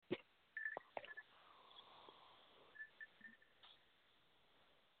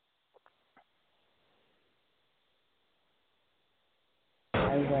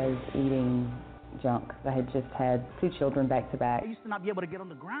I was eating junk. I had just had 2 children back to back. I used to not be able to get on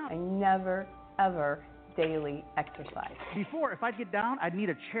the ground. I never, ever daily exercise. Before, if I'd get down, I'd need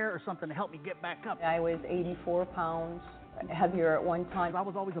a chair or something to help me get back up. I was 84 pounds heavier at one time. I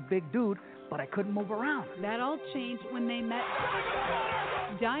was always a big dude, but I couldn't move around. That all changed when they met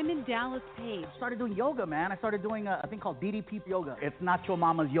Diamond Dallas Page. I started doing yoga, man. I started doing a thing called DDP yoga. It's not your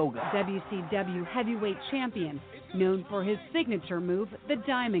mama's yoga. WCW heavyweight champion, known for his signature move, the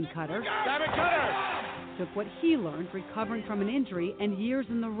Diamond Cutter. Diamond Cutter! Took what he learned recovering from an injury and years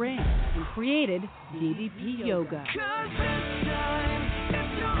in the ring and created DDP Yoga.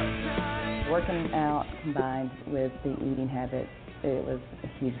 Working out combined with the eating habits, it was a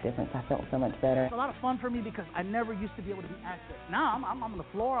huge difference. I felt so much better. It's a lot of fun for me because I never used to be able to be active. Now I'm on the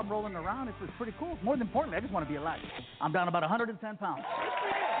floor, I'm rolling around. It's pretty cool. More than importantly, I just want to be alive. I'm down about 110 pounds.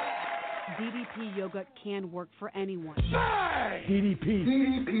 DDP Yoga can work for anyone.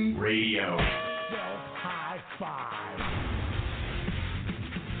 DDP Radio. High five.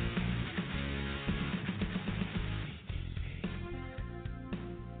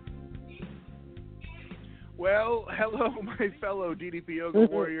 Well, hello, my fellow DDP Yoga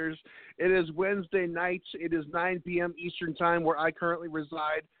Warriors. It is Wednesday nights. It is 9 p.m. Eastern Time, where I currently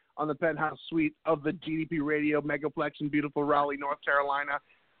reside on the penthouse suite of the DDP Radio Megaplex in beautiful Raleigh, North Carolina.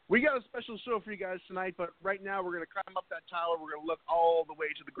 We got a special show for you guys tonight, but right now we're going to climb up that tower. We're going to look all the way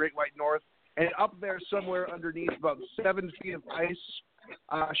to the Great White North, and up there somewhere underneath about 7 feet of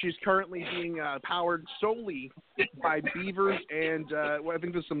ice, she's currently being powered solely by beavers and I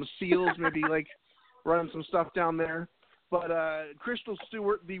think there's some seals, maybe like running some stuff down there. But Crystal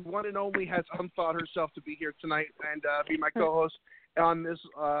Stewart, the one and only, has unthought herself to be here tonight and be my co-host on this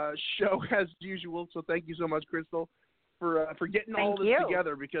show as usual. So thank you so much, Crystal, for getting all this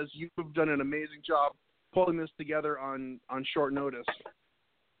together, because you've done an amazing job pulling this together on short notice.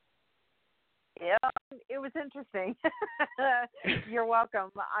 Yeah, it was interesting. You're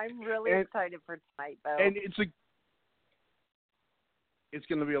welcome. I'm really excited for tonight, though. And it's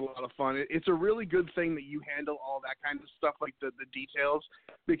going to be a lot of fun. It's a really good thing that you handle all that kind of stuff, like the details,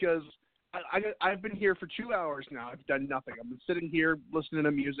 because I've been here for 2 hours now. I've done nothing. I've been sitting here listening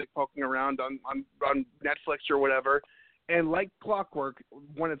to music, poking around on Netflix or whatever, and like clockwork,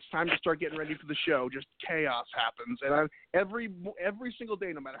 when it's time to start getting ready for the show, just chaos happens. And every single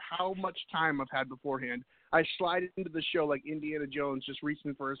day, no matter how much time I've had beforehand, I slide into the show like Indiana Jones, just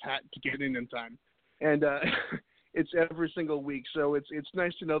reaching for his hat to get in time. And it's every single week, so it's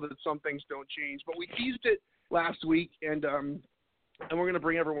nice to know that some things don't change. But we teased it last week, and we're going to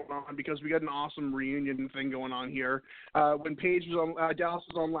bring everyone on because we got an awesome reunion thing going on here. When Paige was on, Dallas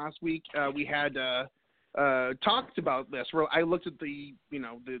was on last week, we had talked about this. I looked at the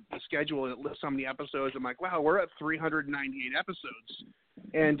schedule, and it lists how many episodes. I'm like, wow, we're at 398 episodes,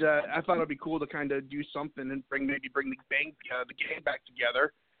 and I thought it'd be cool to kind of do something and bring the gang back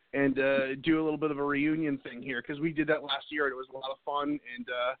together and do a little bit of a reunion thing here, because we did that last year and it was a lot of fun. And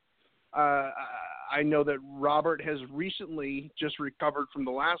I know that Robert has recently just recovered from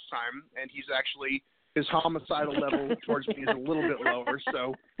the last time, and he's actually, his homicidal level towards me is a little bit lower.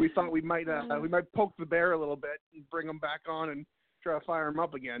 So we thought we might poke the bear a little bit and bring him back on and try to fire him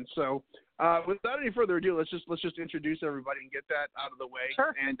up again. So without any further ado, let's just introduce everybody and get that out of the way.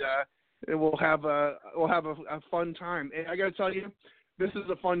 Sure. And we'll have a fun time. And I got to tell you, this is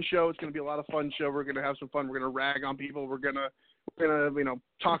a fun show. It's going to be a lot of fun show. We're going to have some fun. We're going to rag on people. We're going to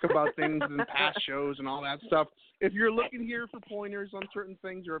talk about things in past shows and all that stuff. If you're looking here for pointers on certain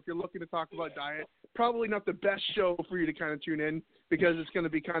things, or if you're looking to talk about diet, probably not the best show for you to kind of tune in, because it's going to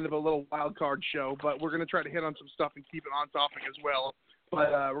be kind of a little wild card show. But we're going to try to hit on some stuff and keep it on topic as well.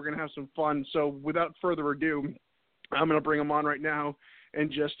 But we're going to have some fun. So without further ado, I'm going to bring him on right now and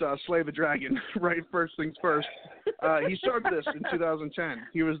just slay the dragon. Right, first things first. He started this in 2010.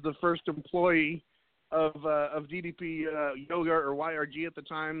 He was the first employee of DDP Yoga, or YRG at the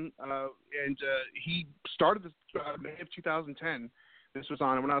time, and he started this May of 2010. This was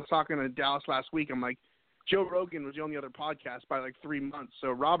on. And when I was talking to Dallas last week, I'm like, Joe Rogan was the only other podcast by like 3 months.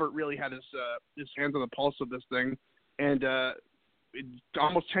 So Robert really had his hands on the pulse of this thing. And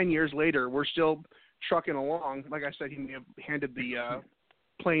almost 10 years later, we're still trucking along. Like I said, he may have handed the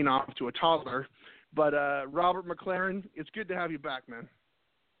plane off to a toddler. But Robert McLaren, it's good to have you back, man.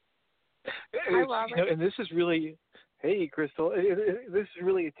 Hi, Robert. And this is really, hey, Crystal, this is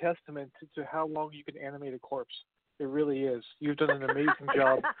really a testament to how long you can animate a corpse. It really is. You've done an amazing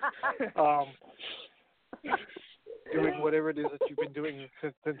job doing whatever it is that you've been doing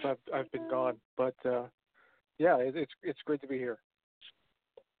since I've been gone. But yeah, it's great to be here.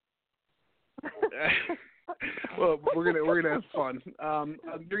 Well, we're gonna have fun.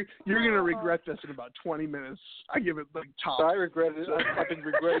 You're gonna regret this in about 20 minutes. I give it like top. So I regret it. I've been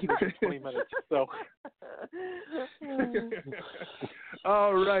regretting this for 20 minutes. So.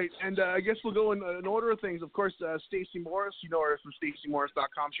 All right, and I guess we'll go in order of things. Of course, Stacey Morris, you know her from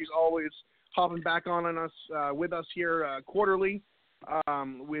StaceyMorris.com. She's always hopping back on us with us here quarterly.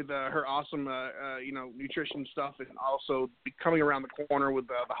 With her awesome, nutrition stuff, and also coming around the corner with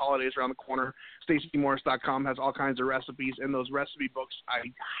the holidays around the corner. StaceyMorris.com has all kinds of recipes, and those recipe books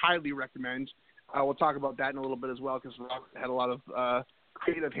I highly recommend. We'll talk about that in a little bit as well, because Robert had a lot of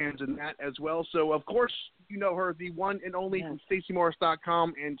creative hands in that as well. So, of course, you know her, the one and only from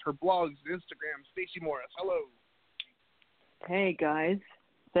StaceyMorris.com, and her blogs and Instagram, Stacey Morris. Hello. Hey, guys.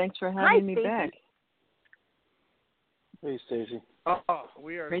 Thanks for having me Stacey. back. Hey, Stacey. Oh,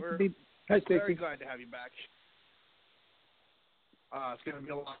 we're very glad to have you back. It's going to be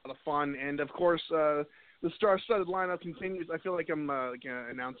a lot of fun. And, of course, the star-studded lineup continues. I feel like I'm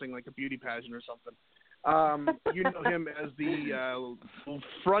announcing like a beauty pageant or something. You know him as the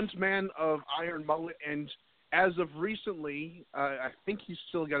front man of Iron Mullet, and as of recently, I think he's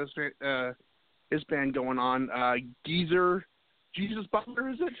still got his band going on. Jesus Butler,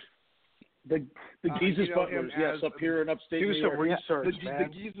 is it? The Jesus Butlers, yes, up here in upstate New York. Do some research, the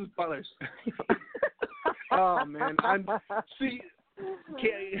Jesus Butlers. Oh, man.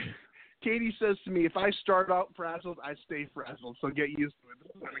 Katie says to me, if I start out frazzled, I stay frazzled, so get used to it.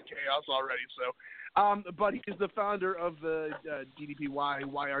 This is kind of chaos already. So, but he is the founder of the DDPY,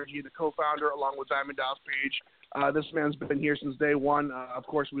 YRG, the co-founder, along with Diamond Dallas Page. This man's been here since day one. Of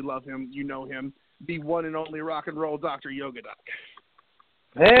course, we love him. You know him. The one and only rock and roll Dr. Yoga Doc.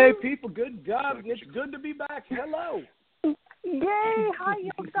 Hey, people, good job. It's good to be back. Hello. Yay! Hi,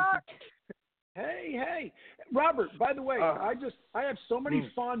 Yoga Doc. Hey. Robert, by the way, I have so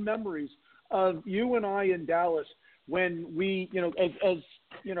many fond memories of you and I in Dallas when we,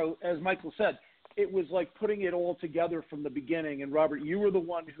 as Michael said, it was like putting it all together from the beginning. And Robert, you were the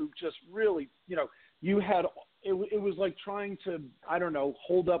one who just really, you had, it was like trying to, I don't know,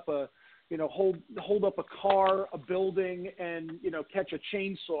 hold up a car, a building, and catch a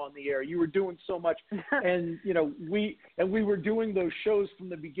chainsaw in the air. You were doing so much, and we were doing those shows from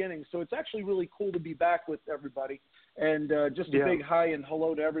the beginning. So it's actually really cool to be back with everybody, and just a big hi and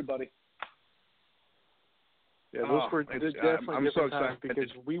hello to everybody. Yeah, those were definitely I'm so times excited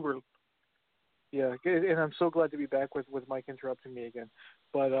because we were. Yeah, and I'm so glad to be back with Mike interrupting me again.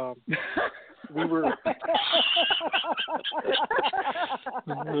 But we were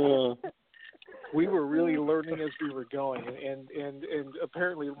we were really learning as we were going, and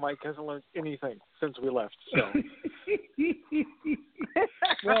apparently Mike hasn't learned anything since we left. So.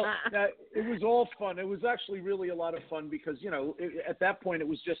 Well, it was all fun. It was actually really a lot of fun because at that point it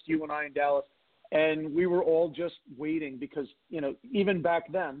was just you and I in Dallas, and we were all just waiting because even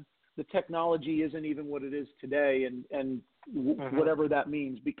back then, the technology isn't even what it is today, and whatever that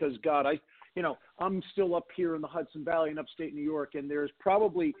means. Because God, I'm still up here in the Hudson Valley in upstate New York, and there's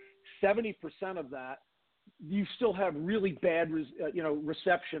probably 70% of that you still have really bad,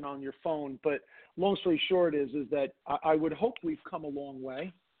 reception on your phone. But long story short is that I would hope we've come a long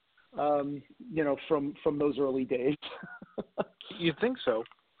way, from those early days. You'd think so.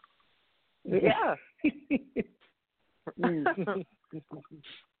 Yeah.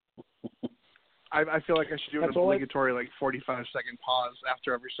 I feel like I should do an obligatory 45-second pause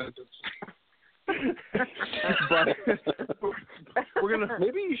after every sentence. But we're gonna.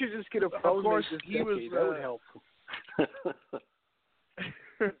 Maybe you should just get a phone. Of course, that would help.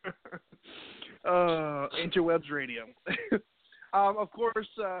 Interwebs radio. Of course,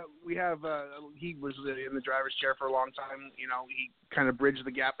 we have. He was in the driver's chair for a long time. He kind of bridged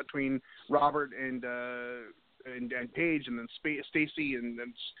the gap between Robert and Paige, and then Stacey, and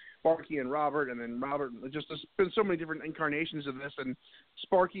then Sparky and Robert, and then Robert. Just there's been so many different incarnations of this, and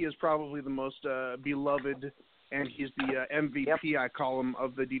Sparky is probably the most beloved, and he's the MVP, I call him,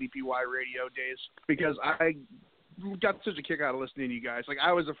 of the DDPY radio days, because I got such a kick out of listening to you guys. Like,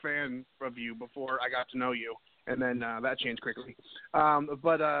 I was a fan of you before I got to know you, and then that changed quickly. I'm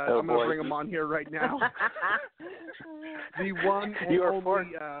going to bring him on here right now. The one and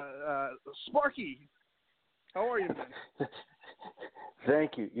only Sparky. How are you, man?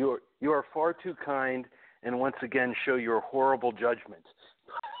 Thank you. You are far too kind, and once again show your horrible judgment.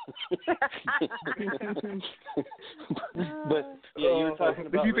 But yeah, you were talking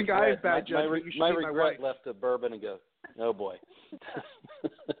about. If you think I have bad judgment, you should my see regret my wife. left a bourbon and go, oh boy.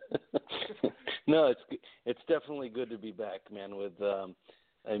 No, it's definitely good to be back, man. With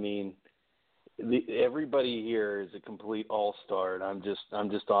everybody here is a complete all-star, and I'm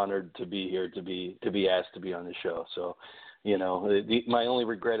just honored to be here, to be asked to be on the show. So, my only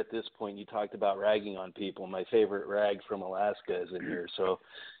regret at this point, you talked about ragging on people. My favorite rag from Alaska is in here. So,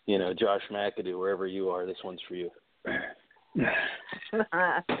 Josh McAdoo, wherever you are, this one's for you.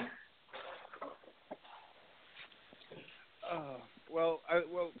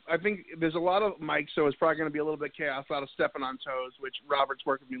 I think there's a lot of mics, so it's probably going to be a little bit chaos, a lot of stepping on toes, which Robert's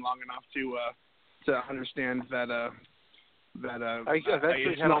worked with me long enough to understand that. I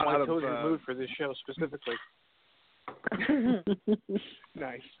actually had all my toes removed for this show specifically.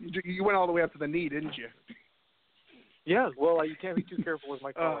 Nice. You went all the way up to the knee, didn't you? Yeah. Well, you can't be too careful with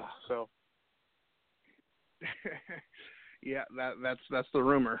my toes, so. Yeah, that's the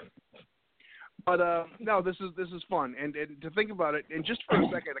rumor. But no, this is fun, and to think about it, and just for a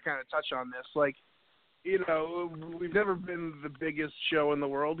second to kind of touch on this, like, we've never been the biggest show in the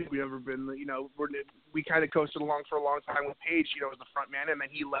world. We've never been, we kind of coasted along for a long time with Paige, as the front man, and then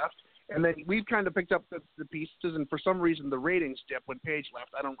he left, and then we've kind of picked up the pieces, and for some reason the ratings dipped when Paige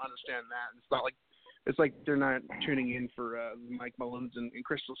left. I don't understand that. It's like they're not tuning in for Mike Mullins and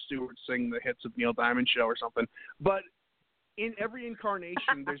Crystal Stewart sing the hits of Neil Diamond Show or something, but in every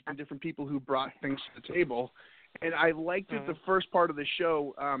incarnation, there's been different people who brought things to the table, and I liked it the first part of the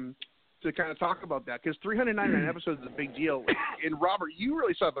show to kind of talk about that, because 399 episodes is a big deal. And Robert, you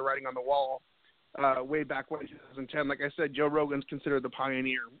really saw the writing on the wall way back when, in 2010. Like I said, Joe Rogan's considered the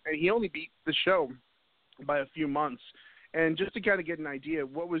pioneer, and he only beat the show by a few months. And just to kind of get an idea,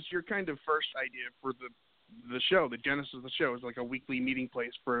 what was your kind of first idea for the show? The genesis of the show is like a weekly meeting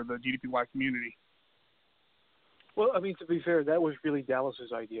place for the DDPY community. Well, I mean, to be fair, that was really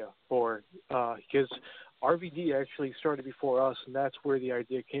Dallas's idea because RVD actually started before us, and that's where the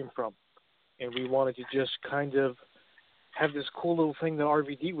idea came from. And we wanted to just kind of have this cool little thing that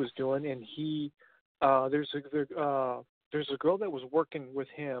RVD was doing, and there's a girl that was working with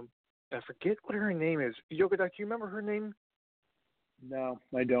him. I forget what her name is. Yoga Doc, do you remember her name? No,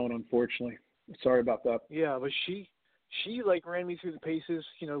 I don't, unfortunately. Sorry about that. Yeah, but she like ran me through the paces.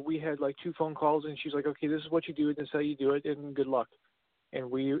 We had like 2 phone calls, and she's like, "Okay, this is what you do, this is how you do it, and good luck." And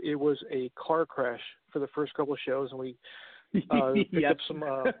it was a car crash for the first couple of shows, and we picked up some.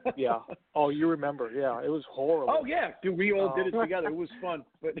 Yeah. Oh, you remember? Yeah, it was horrible. Oh yeah, dude, we all did it together. It was fun,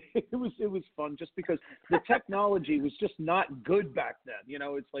 but it was fun just because the technology was just not good back then.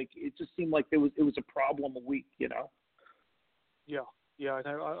 It's like it just seemed like it was a problem a week. Yeah. And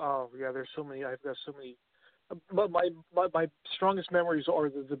there's so many. I've got so many. But my strongest memories are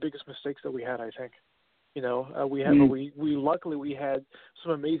the biggest mistakes that we had, I think. We luckily we had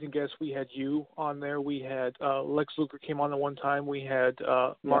some amazing guests. We had you on there. We had Lex Luger came on at one time. We had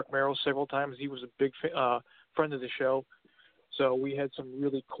Mark Merrill several times. He was a big friend of the show. So we had some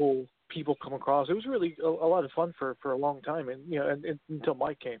really cool people come across. It was really a lot of fun for a long time, and until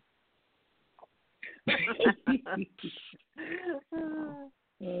Mike came. Oh,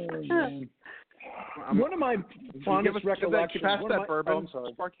 man. One of my fondest recollections. Pass that bourbon, I'm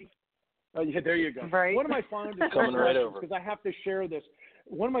sorry. Sparky. Oh, yeah, there you go. Right. One of my fondest Coming right recollections, over. because I have to share this.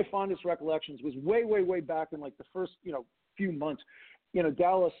 One of my fondest recollections was way, way, way back in like the first, few months.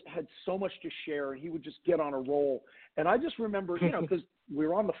 Dallas had so much to share, and he would just get on a roll. And I just remember, because we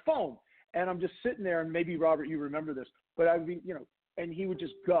were on the phone, and I'm just sitting there, and maybe Robert, you remember this, but I mean, and he would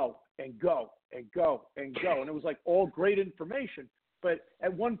just go and go and go and go, and it was like all great information. But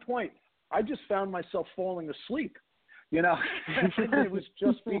at one point, I just found myself falling asleep. And it was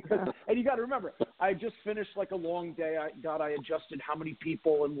just because, and you got to remember, I just finished like a long day. I adjusted how many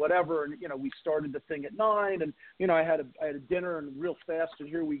people and whatever, and we started the thing at 9, and I had a dinner and real fast, and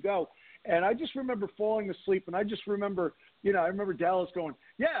here we go. And I just remember falling asleep, and I just remember, I remember Dallas going,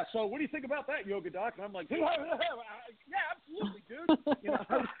 "Yeah, so what do you think about that, Yoga Doc?" And I'm like, "Yeah, absolutely, dude."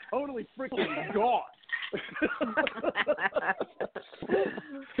 I was totally freaking gone.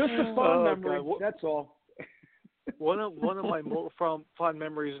 Just a fun memory. That's all. One of my more fond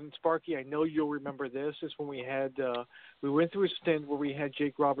memories, and Sparky, I know you'll remember this, is when we had we went through a stint where we had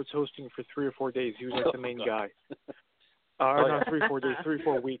Jake Roberts hosting for 3 or 4 days. He was like the main guy. Not 3 or 4 days, 3 or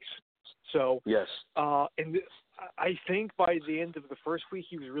 4 weeks. So yes. And I think by the end of the first week,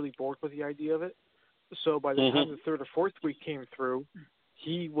 he was really bored with the idea of it. So by the time the 3rd or 4th week came through,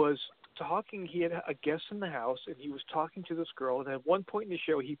 he was talking. He had a guest in the house, and he was talking to this girl. And at one point in the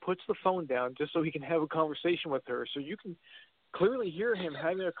show, he puts the phone down just so he can have a conversation with her. So you can clearly hear him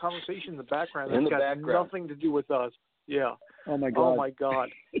having a conversation in the background that's got nothing to do with us. Yeah. Oh my God. Oh my God.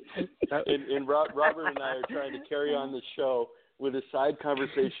 and Robert and I are trying to carry on the show with a side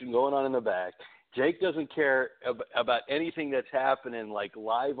conversation going on in the back. Jake doesn't care about anything that's happening like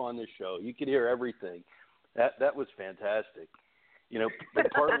live on the show. You could hear everything. That was fantastic. You know,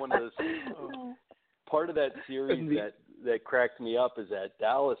 part of that series that cracked me up is that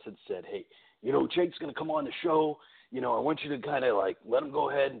Dallas had said, "Hey, you know, Jake's going to come on the show. You know, I want you to kind of like let him go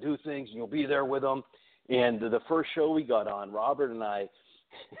ahead and do things, and you'll be there with him." And the first show we got on, Robert and I,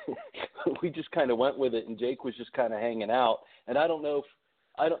 we just kind of went with it, and Jake was just kind of hanging out. And I don't know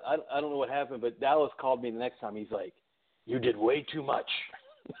what happened, but Dallas called me the next time. He's like, "You did way too much."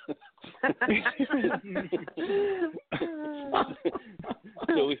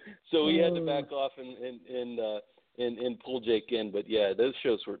 so we had to back off and pull Jake in. But yeah, those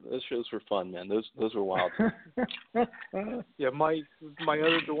shows were fun, man. Those were wild. Yeah, my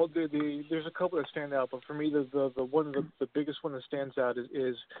other there's a couple that stand out, but for me the biggest one that stands out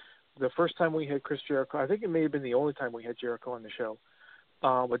is the first time we had Chris Jericho. I think it may have been the only time we had Jericho on the show.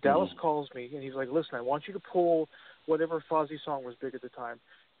 But Dallas calls me and he's like, "Listen, I want you to pull whatever Fozzy song was big at the time,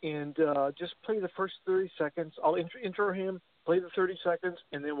 and just play the first 30 seconds. I'll intro him, play the 30 seconds,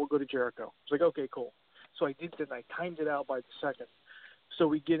 and then we'll go to Jericho." It's like, "Okay, cool." So I did that, and I timed it out by the second. So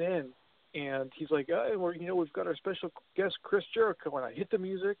we get in, and he's like, we've got our special guest, Chris Jericho, and I hit the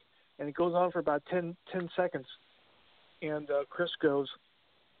music, and it goes on for about 10 seconds. And Chris goes,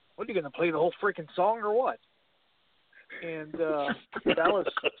 "What, are you going to play the whole freaking song or what?" And Dallas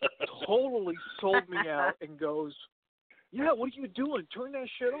totally sold me out and goes, "Yeah, what are you doing? Turn that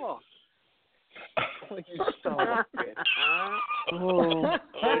shit off." Like, you son of a bitch.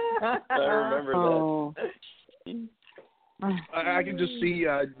 I remember that. I can just see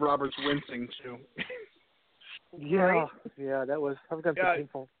Robert's wincing too. Yeah, I've got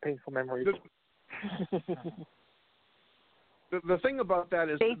some painful memories. The thing about that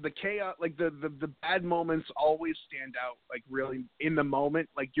is the chaos, like the bad moments always stand out, like really in the moment.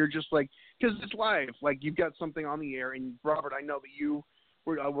 Like you're just like, because it's live, like you've got something on the air, and Robert, I know that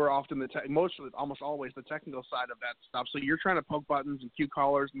we're often almost always the technical side of that stuff. So you're trying to poke buttons and cue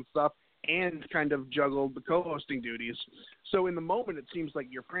callers and stuff, and kind of juggle the co-hosting duties. So in the moment, it seems like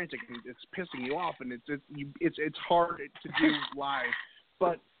you're frantic and it's pissing you off, and it's hard to do live.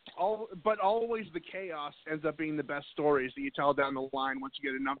 But always the chaos ends up being the best stories that you tell down the line once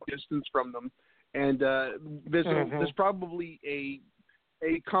you get enough distance from them. And there's probably a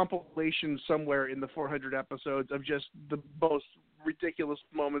compilation somewhere in the 400 episodes of just the most ridiculous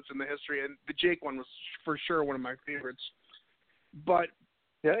moments in the history, and the Jake one was for sure one of my favorites. But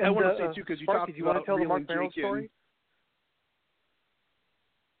yeah, and I want to say too, because you Sparky, talked do you want about to tell the Mark Jake Merrill story?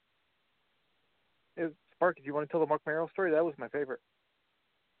 Sparky, do you want to tell the Mark Merrill story? That was my favorite.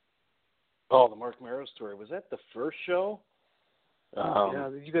 Oh, the Mark Merrow story. Was that the first show?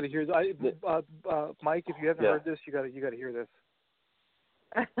 Yeah, you got to hear that. Mike, if you haven't heard this, you got to hear this.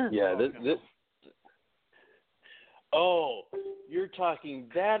 Yeah, this. Oh, you're talking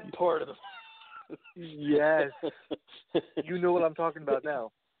that part of the. Yes. You know what I'm talking about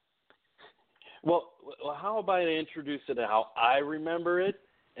now. Well, how about I introduce it to how I remember it,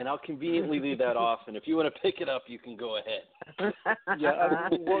 and I'll conveniently leave that off. And if you want to pick it up, you can go ahead. Yeah,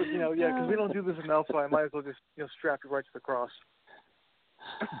 because we don't do this enough, so I might as well just strap it right to the cross.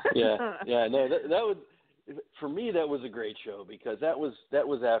 Yeah. No, that would. For me, that was a great show because that was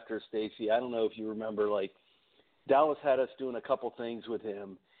after Stacy. I don't know if you remember, like Dallas had us doing a couple things with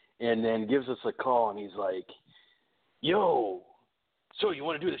him, and then gives us a call, and he's like, "Yo, so you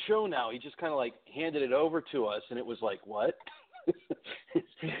want to do the show now?" He just kind of like handed it over to us, and it was like, "What?"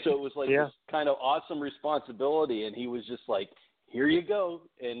 So it was like this kind of awesome responsibility, and he was just like, "Here you go,"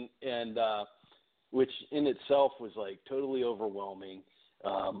 and which in itself was like totally overwhelming.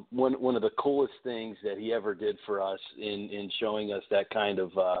 One of the coolest things that he ever did for us in showing us that kind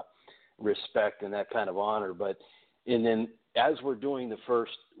of respect and that kind of honor. And then as we're doing the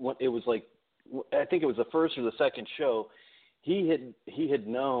first, it was like, I think it was the first or the second show, he had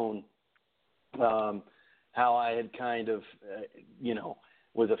known how I had kind of,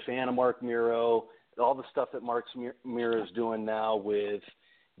 was a fan of Mark Miro, all the stuff that Mark Miro is doing now with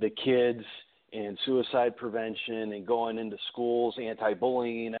the kids and suicide prevention and going into schools,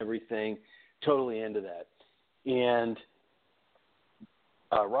 anti-bullying and everything, totally into that. And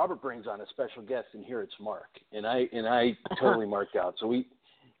Robert brings on a special guest, and here it's Mark. And I totally marked out. So we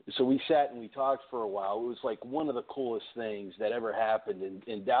sat and we talked for a while. It was like one of the coolest things that ever happened,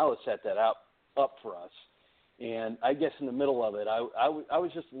 and Dallas set that up for us. And I guess in the middle of it, I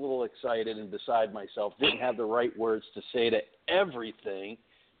was just a little excited and beside myself. Didn't have the right words to say to everything.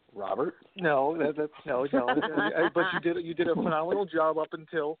 Robert? No. But you did a phenomenal job up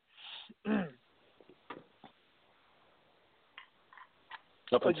until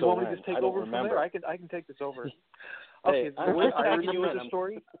Up do you until want me when? to just take I don't over remember. from there? I can take this over. Hey, Okay, the way I I'm remember you the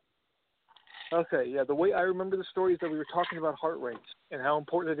story. Okay, yeah, the way I remember the story is that we were talking about heart rates and how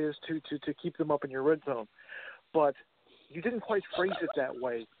important it is to keep them up in your red zone, but you didn't quite phrase it that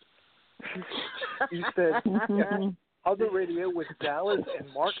way. You said on the radio with Dallas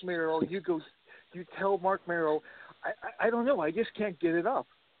and Mark Merrill. You tell Mark Merrill, I don't know, I just can't get it up,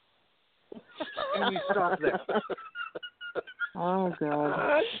 and you stop there. Oh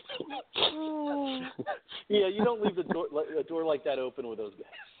God. Yeah, you don't leave a door like that open with those guys.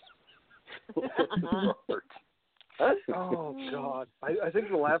 Oh God! I think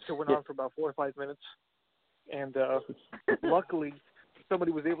the laughter went on for about 4 or 5 minutes, and luckily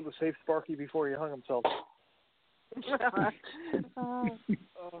somebody was able to save Sparky before he hung himself. That's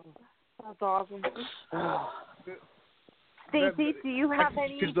awesome. Stacey, do you have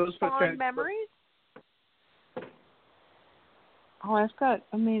any fond memories? Oh,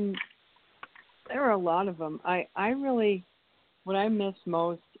 there are a lot of them. I really, what I miss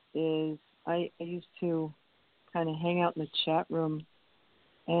most is I used to kind of hang out in the chat room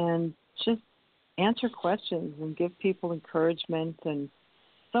and just answer questions and give people encouragement, and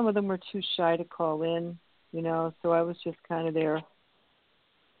some of them were too shy to call in, so I was just kind of there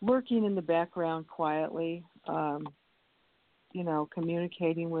working in the background quietly,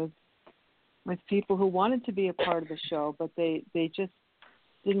 communicating with people who wanted to be a part of the show, but they just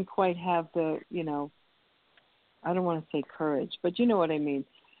didn't quite have the, I don't want to say courage, but you know what I mean.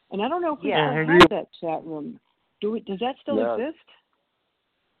 And I don't know if we still have that chat room. Does that still exist?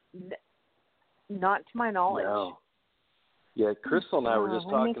 Not to my knowledge. No. Yeah, Crystal and I were just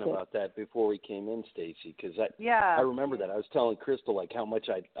talking about that before we came in, Stacey, because I remember that. I was telling Crystal like how much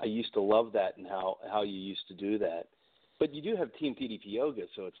I used to love that and how you used to do that. But you do have Team DDP Yoga,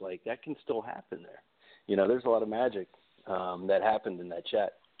 so it's like that can still happen there. There's a lot of magic that happened in that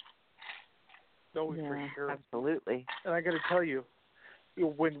chat. No, for sure. Absolutely. And I got to tell you,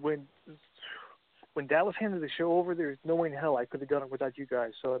 when Dallas handed the show over, there's no way in hell I could have done it without you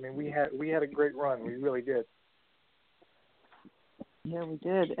guys. So we had a great run. We really did. Yeah, we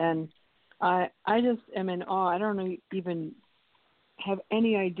did, and I just am in awe. I don't even have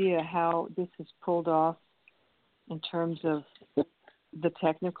any idea how this is pulled off in terms of the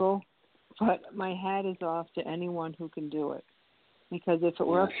technical, but my hat is off to anyone who can do it. Because if it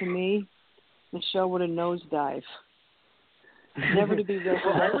were up to me, the show would have nosedived, never to be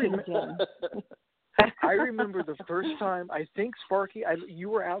resurrected again. I remember the first time. I think Sparky,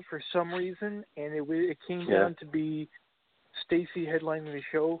 you were out for some reason, and it came down to be Stacey headlining the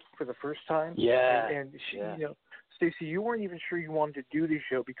show for the first time. Yeah. And she, Stacey, you weren't even sure you wanted to do the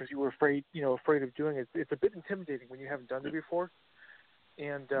show because you were afraid of doing it. It's a bit intimidating when you haven't done it before.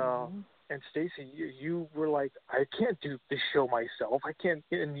 And and Stacey, you were like, I can't do this show myself. I can't,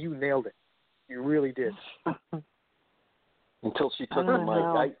 and you nailed it. You really did. Until she took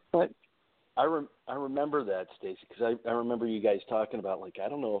the mic. I remember that, Stacey, because I remember you guys talking about like I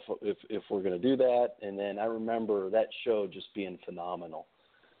don't know if we're going to do that, and then I remember that show just being phenomenal.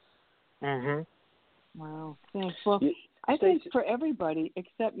 Mhm. Wow. Thanks. Well, I think for everybody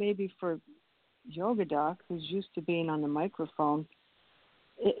except maybe for Yoga Doc, who's used to being on the microphone,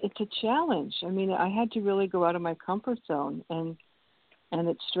 it's a challenge. I mean, I had to really go out of my comfort zone, and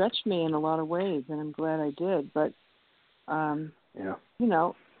it stretched me in a lot of ways, and I'm glad I did. But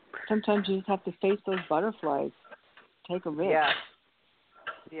sometimes you just have to face those butterflies, take a risk.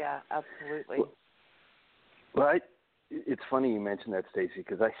 Yeah, absolutely. Well, it's funny you mentioned that, Stacey,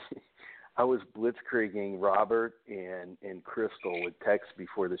 because I was blitzkrieging Robert and Crystal with text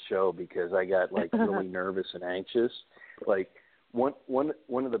before the show because I got like really nervous and anxious. Like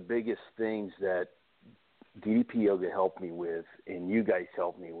one of the biggest things that DDP Yoga helped me with, and you guys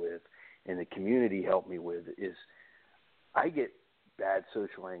helped me with, and the community helped me with, is I get bad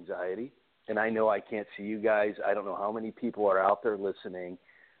social anxiety, and I know I can't see you guys. I don't know how many people are out there listening,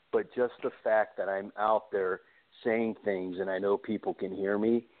 but just the fact that I'm out there saying things and I know people can hear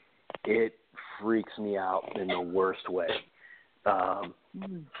me, it freaks me out in the worst way. And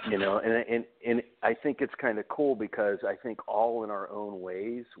I think it's kind of cool because I think all in our own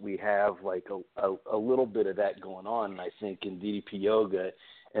ways we have like a little bit of that going on. And I think in DDP Yoga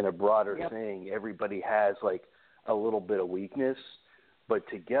and a broader thing, everybody has like a little bit of weakness, but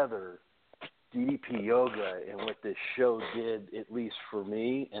together DDP Yoga and what this show did, at least for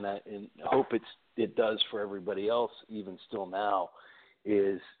me, and I hope it does for everybody else even still now,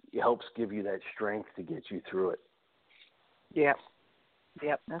 is it helps give you that strength to get you through it. Yep.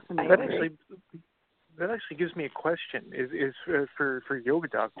 That's amazing. That actually gives me a question. Is for Yoga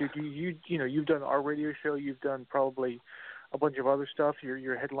Doc? You've done our radio show. You've done probably a bunch of other stuff.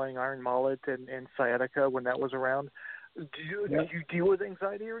 You're headlining Iron Mullet and Sciatica when that was around. Do you deal with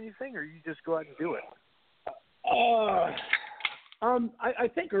anxiety or anything, or you just go out and do it? I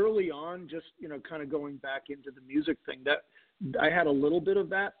think early on, just kind of going back into the music thing, that I had a little bit of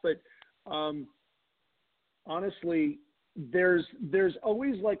that, but honestly, there's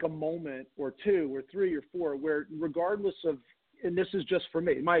always like a moment or two or three or four where, regardless of, and this is just for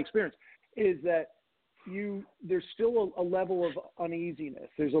me, my experience is that there's still a level of uneasiness.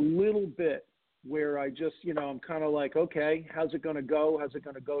 There's a little bit where I just, I'm kind of like, okay, how's it going to go? How's it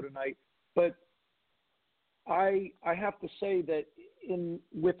going to go tonight? But I have to say that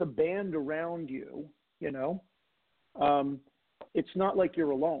with a band around you, it's not like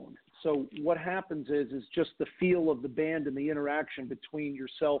you're alone. So what happens is just the feel of the band and the interaction between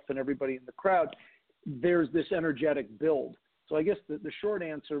yourself and everybody in the crowd. There's this energetic build. So I guess the short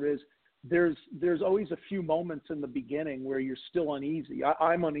answer is there's always a few moments in the beginning where you're still uneasy.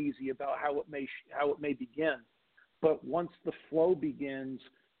 I'm uneasy about how it may begin, but once the flow begins,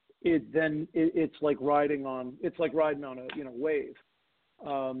 it's like riding on a wave.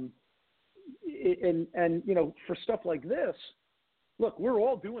 For stuff like this, look, we're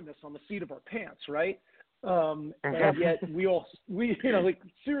all doing this on the seat of our pants, right? And yet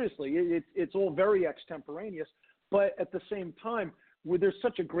seriously, it's all very extemporaneous, but at the same time, where there's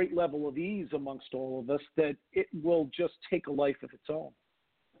such a great level of ease amongst all of us that it will just take a life of its own.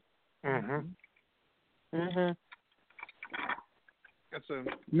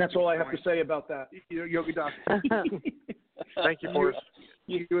 That's all I have to say about that. Yogi Doc. Thank you, Forrest.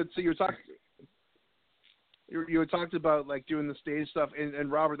 You had talked about like doing the stage stuff,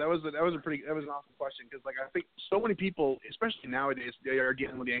 and Robert, that was an awesome question, because like I think so many people, especially nowadays, they are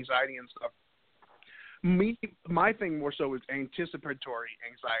dealing with the anxiety and stuff. My thing more so is anticipatory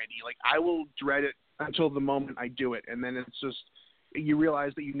anxiety. Like I will dread it until the moment I do it, and then it's just you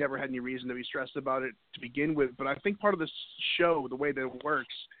realize that you never had any reason to be stressed about it to begin with. But I think part of this show, the way that it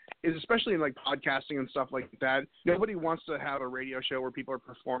works, is especially in like podcasting and stuff like that, nobody wants to have a radio show where people are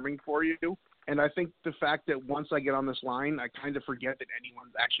performing for you. And I think the fact that once I get on this line, I kind of forget that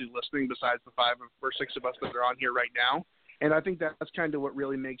anyone's actually listening besides the 5 or 6 of us that are on here right now. And I think that's kind of what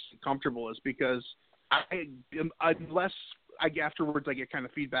really makes it comfortable, is because afterwards I get kind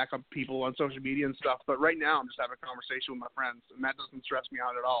of feedback on people on social media and stuff. But right now I'm just having a conversation with my friends, and that doesn't stress me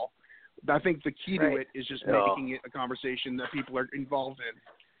out at all. I think the key to it is just making it a conversation that people are involved in.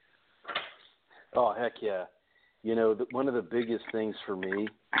 Oh, heck yeah. One of the biggest things for me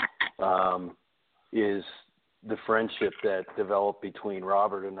is the friendship that developed between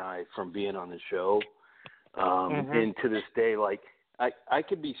Robert and I from being on the show. And to this day, like I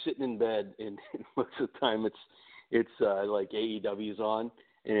could be sitting in bed, and most of the time it's like AEW's on,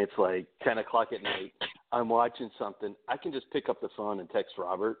 and it's like 10 o'clock at night. I'm watching something. I can just pick up the phone and text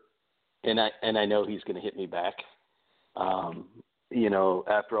Robert, and I know he's going to hit me back.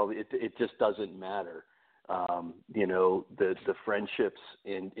 After all, it just doesn't matter. The friendships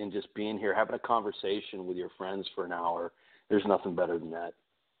and just being here, having a conversation with your friends for an hour, there's nothing better than that.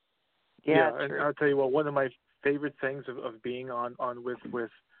 Yeah, and I'll tell you what, one of my favorite things of being on with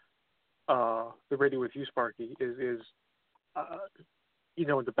the radio with you, Sparky, is in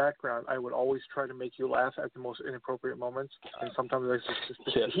the background, I would always try to make you laugh at the most inappropriate moments, and sometimes I just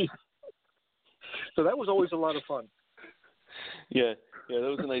so that was always a lot of fun. Yeah, that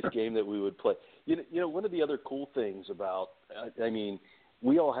was a nice game that we would play. One of the other cool things about,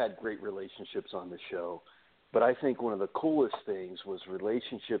 we all had great relationships on the show, but I think one of the coolest things was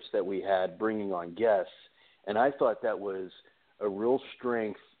relationships that we had bringing on guests, and I thought that was a real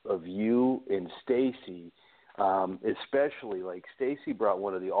strength of you and Stacy, especially like Stacy brought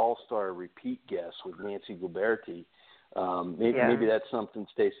one of the all-star repeat guests with Nancy Guberti. Maybe that's something,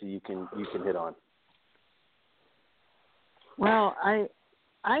 Stacy, you can hit on. Well, I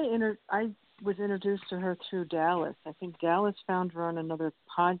was introduced to her through Dallas. I think Dallas found her on another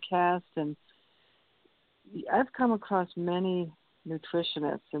podcast, and I've come across many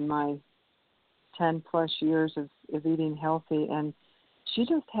nutritionists in my 10-plus years of eating healthy, and she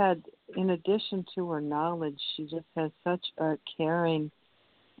just had, in addition to her knowledge, she just has such a caring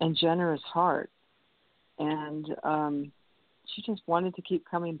and generous heart, and she just wanted to keep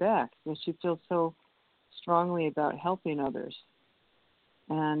coming back because she feels so strongly about helping others.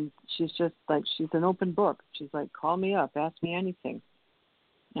 And she's just like, she's an open book. She's like, call me up, ask me anything.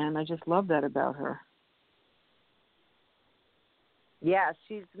 And I just love that about her. Yeah,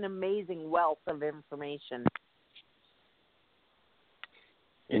 she's an amazing wealth of information.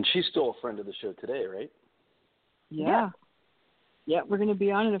 And she's still a friend of the show today, right? Yeah. Yeah, we're going to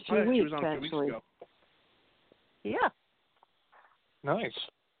be on in a few weeks, she was on actually. 2 weeks ago. Yeah. Nice.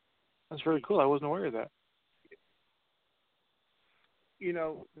 That's very cool. I wasn't aware of that. You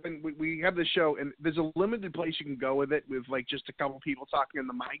know, when we have the show, and there's a limited place you can go with it, with like just a couple people talking in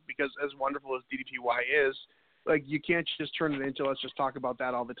the mic, because as wonderful as DDPY is, like you can't just turn it into let's just talk about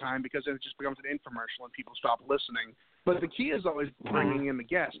that all the time, because then it just becomes an infomercial and people stop listening. But the key is always bringing in the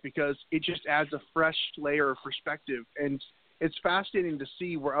guests, because it just adds a fresh layer of perspective, and it's fascinating to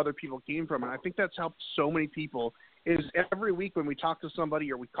see where other people came from. And I think that's helped so many people. Is every week when we talk to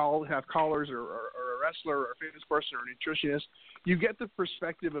somebody or we have callers or a wrestler or a fitness person or a nutritionist, you get the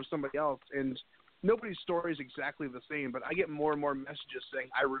perspective of somebody else, and nobody's story is exactly the same, but I get more and more messages saying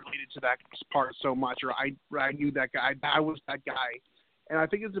I related to that part so much, or I knew that guy, I was that guy. And I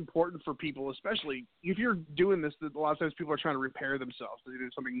think it's important for people, especially if you're doing this, that a lot of times people are trying to repair themselves. They're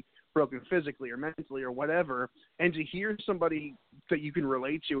doing something broken physically or mentally or whatever. And to hear somebody that you can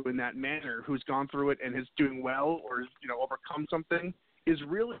relate to in that manner who's gone through it and is doing well or, you know, overcome something is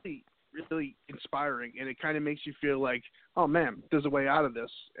really, really inspiring. And it kind of makes you feel like, oh, man, there's a way out of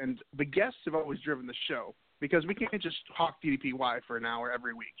this. And the guests have always driven the show, because we can't just talk DDPY for an hour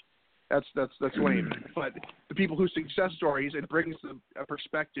every week. That's lame. But the people whose success stories, it brings a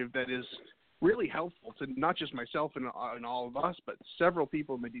perspective that is really helpful to not just myself and all of us, but several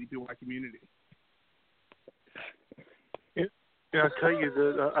people in the DDPY community. Yeah, I'll tell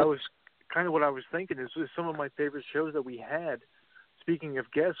you, I was kind of what I was thinking is some of my favorite shows that we had, speaking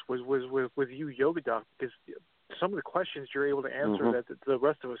of guests, was with you, Yoga Doc, because some of the questions you're able to answer that the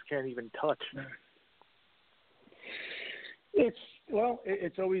rest of us can't even touch.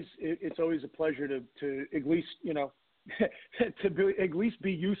 It's always a pleasure to at least, you know, at least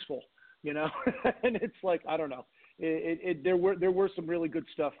be useful, you know. And it's like, I don't know, there were some really good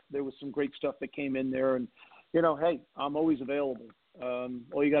stuff. There was some great stuff that came in there, and you know, hey, I'm always available.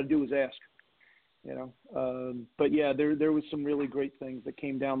 All you got to do is ask, you know. But yeah, there was some really great things that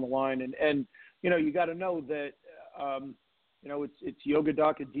came down the line, and you know, you got to know that you know, it's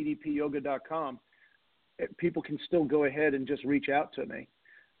yogadoc at ddpyoga.com. People can still go ahead and just reach out to me,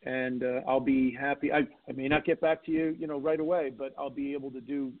 and I'll be happy. I may not get back to you, you know, right away, but I'll be able to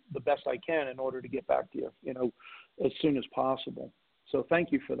do the best I can in order to get back to you, you know, as soon as possible. So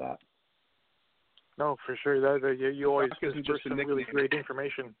thank you for that. No, for sure. That you always isn't just some really great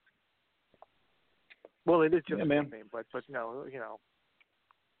information. Well, it is just a nickname, but no, you know,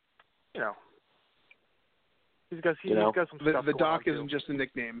 he's got some stuff. The Doc isn't just a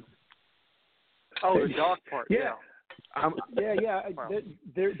nickname. Oh, the Doc part. Yeah. Yeah.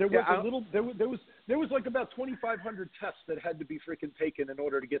 There was a little. There was like about 2,500 tests that had to be freaking taken in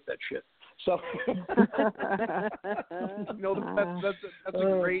order to get that shit. So. No, that's a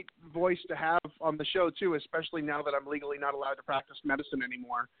great voice to have on the show too, especially now that I'm legally not allowed to practice medicine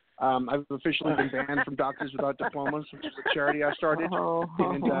anymore. I've officially been banned from Doctors Without Diplomas, which is a charity I started,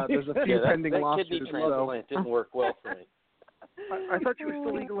 and there's a few pending lawsuits. Kidney transplant didn't work well for me. I thought you were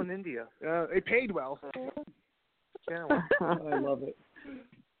still legal in India. It paid well. Yeah, I love it.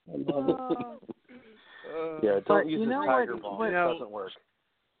 Yeah, don't use you know the tiger what, bomb. It doesn't work.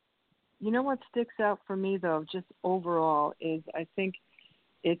 You know what sticks out for me, though, just overall, is I think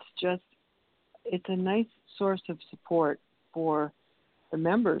it's a nice source of support for the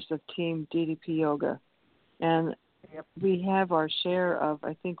members of Team DDP Yoga. And we have our share of,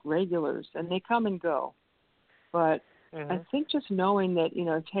 I think, regulars, and they come and go. But I think just knowing that, you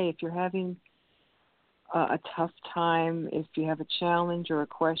know, hey, if you're having a tough time, if you have a challenge or a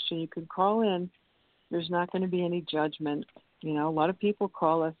question, you can call in. There's not going to be any judgment. You know, a lot of people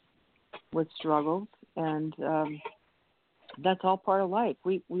call us with struggles, and that's all part of life.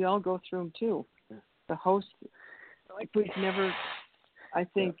 We all go through them too. The host, like, we've never, I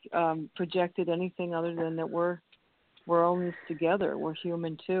think, projected anything other than that we're all in this together. We're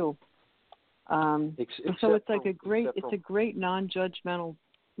human too. And so it's like a great non-judgmental,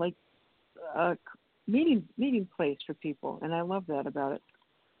 like, meeting place for people, and I love that about it.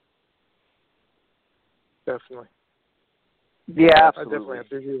 Definitely. Yeah, I definitely have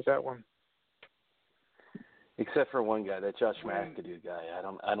to agree with that one. Except for one guy, that Josh McAdoo guy.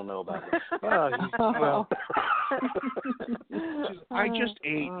 I don't know about him. Well, I just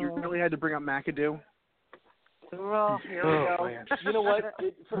ate. You really had to bring up McAdoo? Well, here we go. Man. You know what?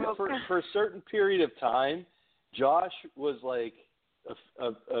 For a certain period of time, Josh was like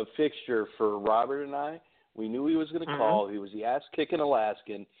a fixture for Robert and I. We knew he was going to call. He was the ass-kicking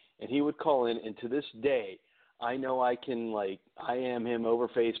Alaskan, and he would call in. And to this day, I know I can, like, I am him over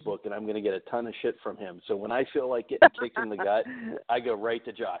Facebook, and I'm going to get a ton of shit from him. So when I feel like getting kicked in the gut, I go right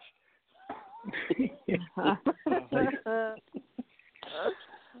to Josh.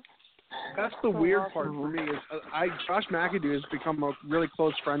 That's the weird part for me is Josh McAdoo has become a really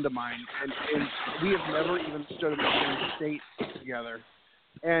close friend of mine, and we have never even stood in the same state together.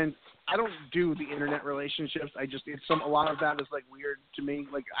 And I don't do the internet relationships. A lot of that is like weird to me.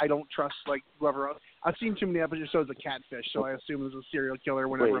 Like I don't trust like whoever else. I've seen too many episodes of Catfish, so I assume there's a serial killer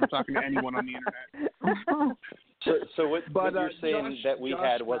whenever I'm talking to anyone on the internet. So what you're saying that we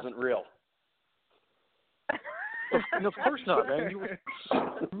had wasn't real? Of course not, man.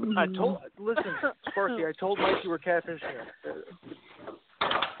 Listen, Sparky, I told Mike you were catfishing.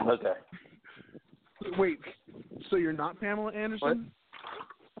 Okay. Wait, so you're not Pamela Anderson?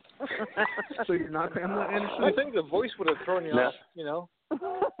 What? So you're not Pamela Anderson? I think the voice would have thrown you off, you know?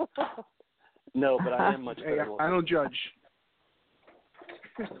 No, but I am much better. I don't judge.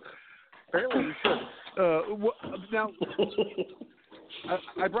 Apparently you should. Now,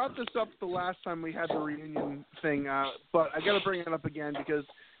 I brought this up the last time we had the reunion thing, but I got to bring it up again because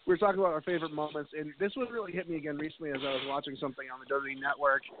we were talking about our favorite moments, and this one really hit me again recently as I was watching something on the WWE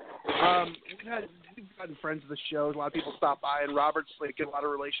Network. We've gotten friends of the show. A lot of people stop by, and Robert's like got a lot of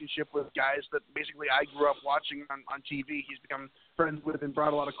relationship with guys that basically I grew up watching on TV. He's become friends with and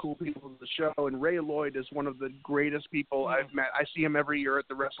brought a lot of cool people to the show. And Ray Lloyd is one of the greatest people I've met. I see him every year at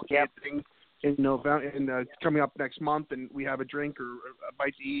the WrestleCade thing in November, and coming up next month, and we have a drink or a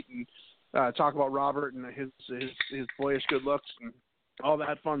bite to eat and talk about Robert and his boyish good looks and all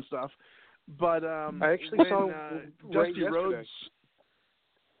that fun stuff. But I actually saw Dusty Rhodes.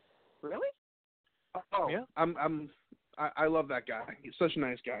 Really? Oh, yeah. I love that guy. He's such a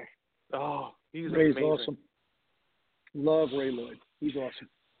nice guy. Oh, he's Ray's amazing. awesome. Love Ray Lloyd. He's awesome.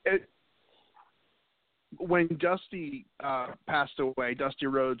 When Dusty passed away, Dusty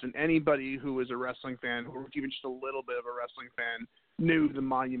Rhodes, and anybody who was a wrestling fan, or even just a little bit of a wrestling fan, knew the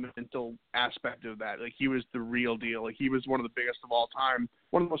monumental aspect of that. Like, he was the real deal. Like, he was one of the biggest of all time,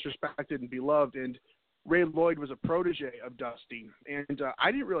 one of the most respected and beloved. And Ray Lloyd was a protege of Dusty. And I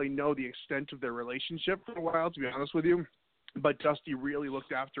didn't really know the extent of their relationship for a while, to be honest with you. But Dusty really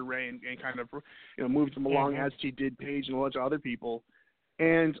looked after Ray and kind of, moved him along as he did Paige and a bunch of other people.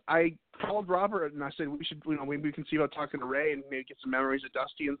 And I called Robert and I said, we should, maybe we can see about talking to Ray and maybe get some memories of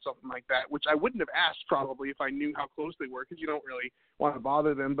Dusty and something like that, which I wouldn't have asked probably if I knew how close they were, because you don't really want to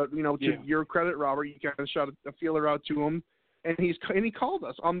bother them. But, to your credit, Robert, you kind of shot a feeler out to him. And he called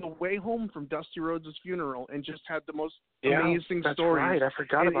us on the way home from Dusty Rhodes' funeral and just had the most amazing that's stories. Right. I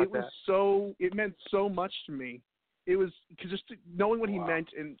forgot and about that. It meant so much to me. It was just knowing what he meant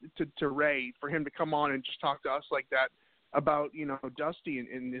to Ray, for him to come on and just talk to us like that about, Dusty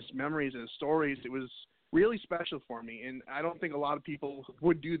and his memories and his stories. It was really special for me. And I don't think a lot of people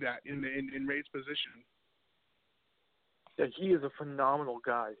would do that in Ray's position. Yeah, he is a phenomenal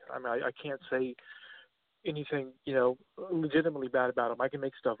guy. I mean, I can't say anything, legitimately bad about him. I can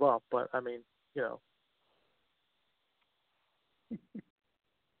make stuff up, but I mean,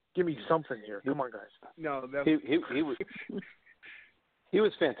 give me something here. Come on, guys. No, he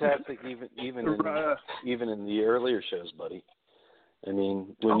was fantastic, even in the earlier shows, buddy. I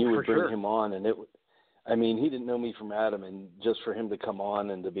mean, when you would bring him on, and he didn't know me from Adam, and just for him to come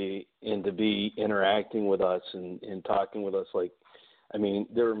on and to be interacting with us and talking with us,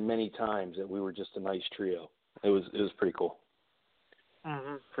 there were many times that we were just a nice trio. It was pretty cool.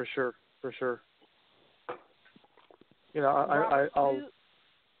 Mm-hmm. For sure. I'll.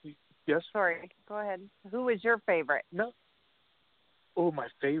 Yes. Sorry. Go ahead. Who was your favorite? No. Oh, my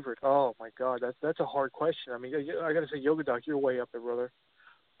favorite. Oh my God, that's a hard question. I mean, I got to say, Yoga Doc, you're way up there, brother.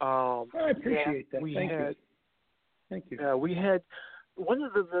 I appreciate that. Thank you. Yeah, we had one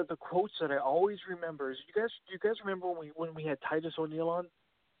of the quotes that I always remember is, do you guys remember when we had Titus O'Neil on?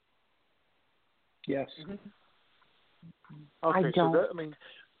 Yes. Mm-hmm. Okay, I don't.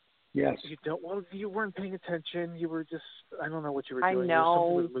 Yes. You weren't paying attention. You were just, I don't know what you were doing. I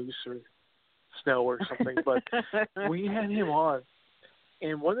know. Something with moose or snow or something. But we had him on,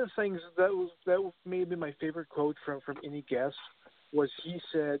 and one of the things that may have been my favorite quote from any guest was he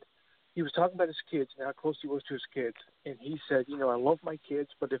said, he was talking about his kids and how close he was to his kids, and he said, I love my kids,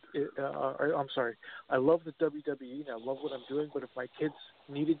 but I love the WWE and I love what I'm doing, but if my kids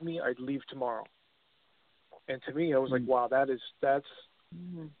needed me, I'd leave tomorrow. And to me, I was like, wow, that's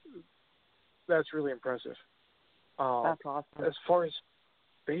really impressive. That's awesome. As far as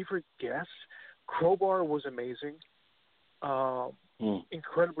favorite guests, Crowbar was amazing.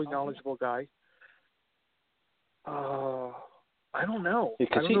 Incredibly knowledgeable guy. I don't know. I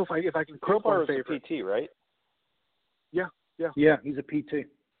don't know if I can. Crowbar is a PT, right? Yeah. Yeah, he's a PT.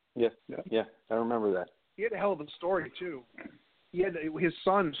 Yeah, I remember that. He had a hell of a story too. He had his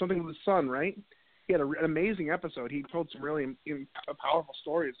son, something with his son, right? he had an amazing episode. He told some really powerful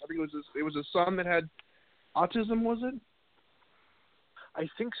stories. I think it was his son that had autism, was it? I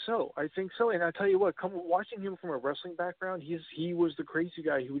think so. And I tell you what, watching him from a wrestling background, he was the crazy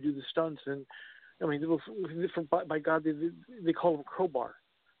guy who would do the stunts. And I mean, by God, they call him Crowbar.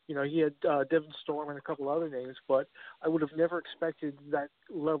 You know, he had Devon Storm and a couple other names, but I would have never expected that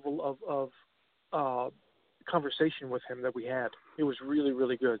level of conversation with him that we had. It was really,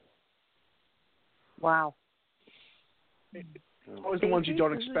 really good. Wow. Always the ones you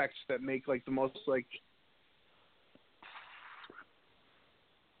don't expect that make like the most like.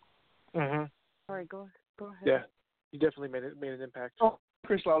 Mm-hmm. Sorry, go ahead. Yeah, he definitely made an impact. Oh,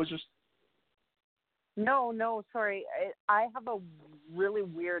 Crystal, I was just. No, sorry. I have a really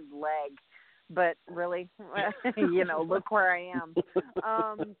weird leg, but really, look where I am.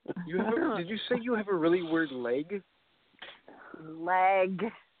 Did you say you have a really weird leg?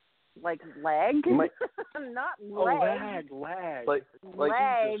 Leg. Like leg? Not leg. Lag. Like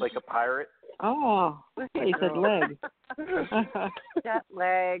leg. Just like a pirate. Oh, he said leg. Jet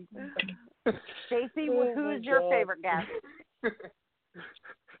leg. Stacy, who's your favorite guest?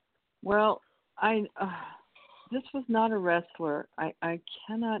 Well, this was not a wrestler. I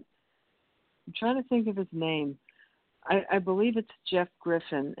cannot. I'm trying to think of his name. I believe it's Jeff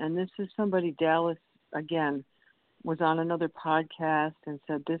Griffin, and this is somebody Dallas again was on another podcast and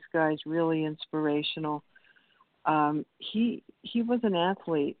said this guy's really inspirational. He was an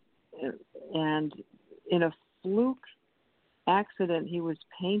athlete, and in a fluke accident, he was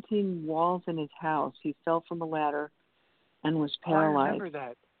painting walls in his house. He fell from a ladder and was paralyzed. I remember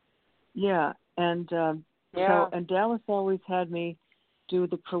that. Yeah, and so Dallas always had me do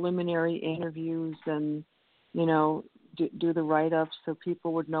the preliminary interviews and do the write-ups so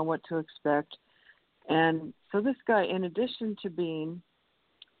people would know what to expect. And so this guy, in addition to being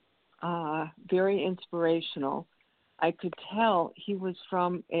very inspirational, I could tell he was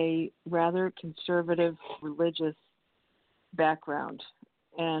from a rather conservative religious background.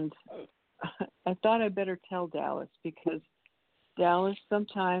 And I thought I'd better tell Dallas because Dallas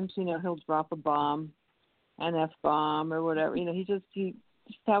sometimes, he'll drop a bomb, an F-bomb or whatever. He's just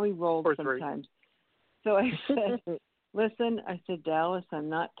how he rolls sometimes. So I said, listen, Dallas, I'm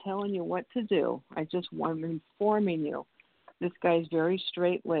not telling you what to do. I just want informing you. This guy's very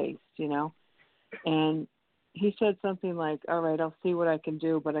straight-laced, And he said something like, all right, I'll see what I can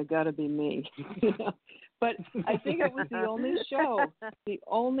do, but I got to be me. But I think it was the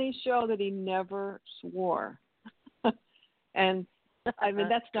only show that he never swore. And I mean,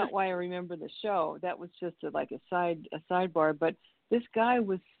 that's not why I remember the show. That was just a sidebar. But this guy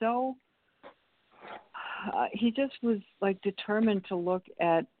was so, he just was like determined to look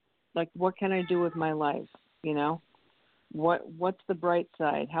at, like, what can I do with my life? What's the bright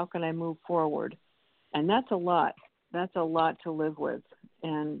side? How can I move forward? And that's a lot. That's a lot to live with.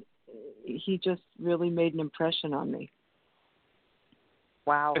 And he just really made an impression on me.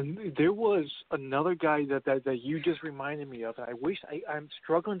 Wow. And there was another guy that you just reminded me of. I wish I'm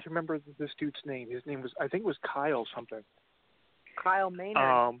struggling to remember this dude's name. His name was, I think it was Kyle something. Kyle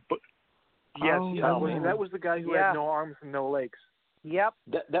Maynard. But yes, that was the guy who had no arms and no legs. Yep.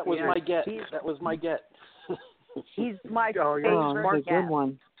 That was my get. That was my get. He's my favorite that's a good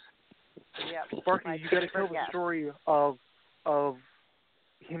one. Yep. Sparky, you got to tell the story of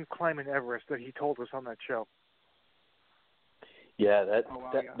him climbing Everest that he told us on that show. Yeah,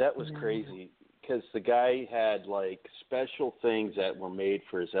 that was crazy because the guy had like special things that were made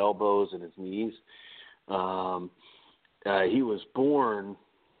for his elbows and his knees. He was born,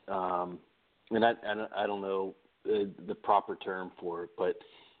 and I don't know the proper term for it, but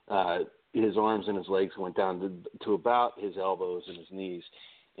his arms and his legs went down to about his elbows and his knees,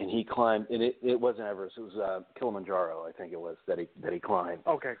 and he climbed. And it wasn't Everest; it was Kilimanjaro, I think it was that he climbed.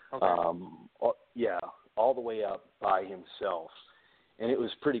 Okay. All the way up by himself. And it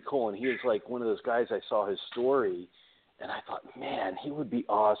was pretty cool. And he was like one of those guys, I saw his story, and I thought, man, he would be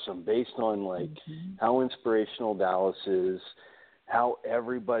awesome based on, like, how inspirational Dallas is, how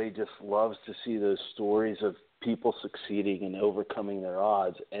everybody just loves to see those stories of people succeeding and overcoming their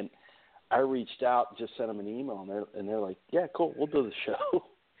odds. And I reached out, just sent them an email, and they're like, yeah, cool, we'll do the show.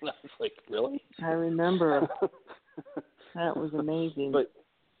 And I was like, really? I remember. That was amazing. But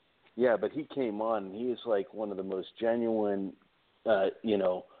he came on, and he is like one of the most genuine,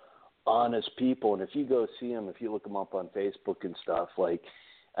 honest people. And if you go see him, if you look him up on Facebook and stuff, like,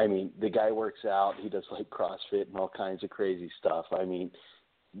 I mean, the guy works out. He does like CrossFit and all kinds of crazy stuff. I mean,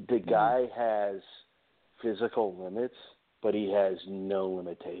 the guy has physical limits, but he has no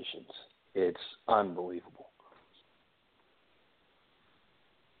limitations. It's unbelievable.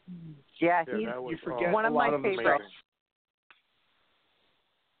 Yeah, Yeah, he's that was You forget one a of lot my of the favorites. stuff.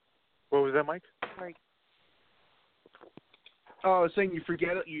 What was that, Mike? Sorry. Oh, I was saying you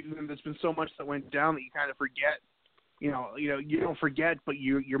forget it. There's been so much that went down that you kind of forget. You don't forget, but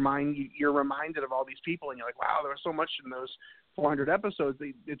you're reminded of all these people, and you're like, wow, there was so much in those 400 episodes.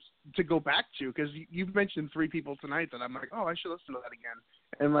 It's to go back to, because you've mentioned 3 people tonight that I'm like, oh, I should listen to that again.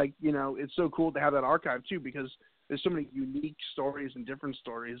 And it's so cool to have that archive too, because there's so many unique stories and different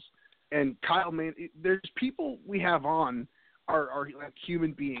stories. And Kyle, man, there's people we have on are like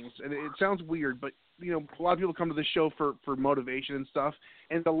human beings, and it sounds weird, but a lot of people come to the show for motivation and stuff,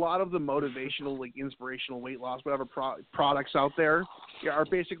 and a lot of the motivational, like inspirational weight loss, whatever products out there are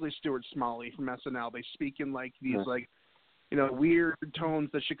basically Stuart Smalley from SNL. They speak in like these weird tones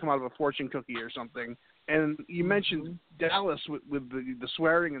that should come out of a fortune cookie or something. And you mentioned Dallas with the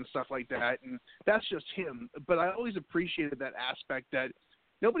swearing and stuff like that, and that's just him. But I always appreciated that aspect that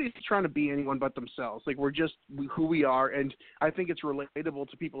nobody's trying to be anyone but themselves. Like, we're just who we are, and I think it's relatable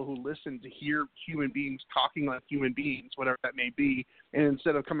to people who listen to hear human beings talking like human beings, whatever that may be, and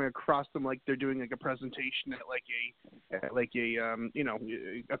instead of coming across them like they're doing like a presentation at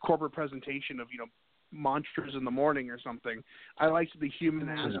a corporate presentation of mantras in the morning or something. I liked the human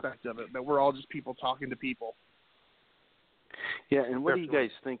aspect of it, that we're all just people talking to people. Yeah, and what do you guys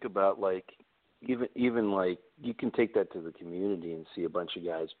think about even like you can take that to the community and see a bunch of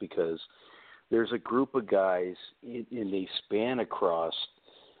guys, because there's a group of guys and they span across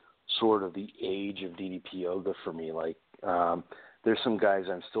sort of the age of DDP yoga for me. Like there's some guys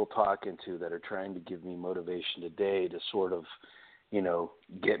I'm still talking to that are trying to give me motivation today to sort of,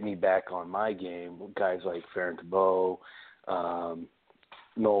 get me back on my game. Guys like Farron Tabo,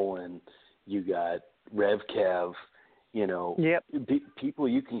 Nolan, you got Rev Kev, people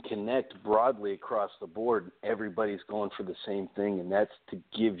you can connect broadly across the board. Everybody's going for the same thing, and that's to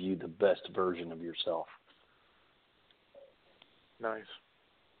give you the best version of yourself. Nice.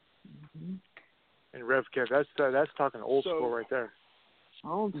 Mm-hmm. And Rev Kev, that's talking old school right there.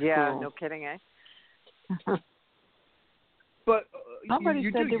 Old school. Yeah, no kidding, eh? But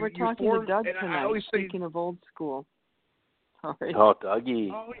somebody said they were talking to Doug tonight. Speaking of old school. Sorry. Oh,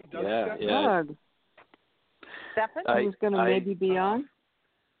 Dougie. Oh, yeah. Doug. Stephen? Who's going to maybe be on?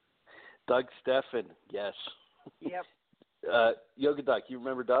 Doug Steffen, yes. Yep. Yoga Doug, you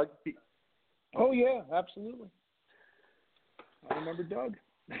remember Doug? Oh, yeah, absolutely. I remember Doug.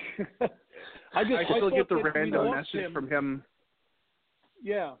 I still get the random message from him.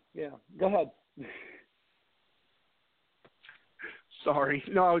 Yeah. Go ahead. Sorry.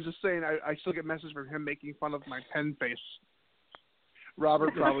 No, I was just saying I still get messages from him making fun of my pen face.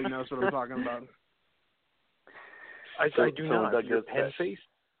 Robert probably knows what I'm talking about. I do not. Your pen face?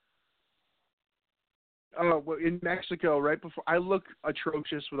 Oh, well, in Mexico, right before I look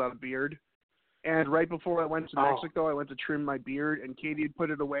atrocious without a beard, and right before I went to Mexico, I went to trim my beard, and Katie had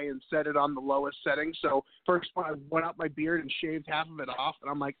put it away and set it on the lowest setting. So first one, I went out my beard and shaved half of it off, and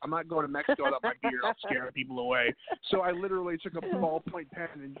I'm like, I'm not going to Mexico without my beard. I'll scare people away. So I literally took a ballpoint pen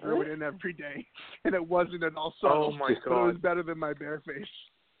and drew it in every day, and it wasn't at all subtle. Oh my God! But it was better than my bare face.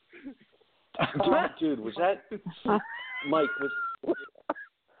 Dude, was that Mike?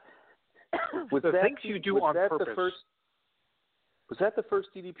 Was the that things you do on purpose? Was that the first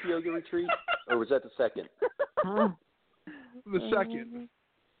DDP yoga retreat, or was that the second? The second.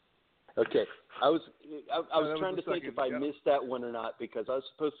 Okay, I was trying to think if I missed that one or not, because I was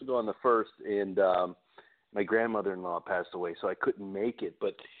supposed to go on the first, and my grandmother-in-law passed away, so I couldn't make it.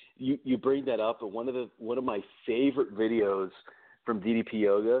 But you bring that up, and one of my favorite videos from DDP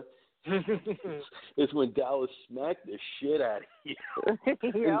yoga is when Dallas smacked the shit out of you.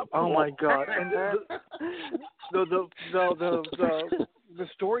 Yep. Oh my God! And the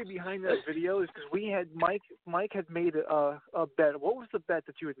story behind that video is because we had Mike had made a bet. What was the bet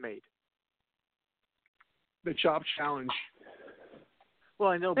that you had made? The chop challenge. Well,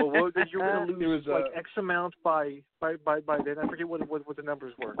 I know, but what, that you were going to lose like X amount by then. I forget what the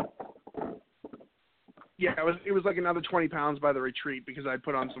numbers were. Yeah, it was like another 20 pounds by the retreat because I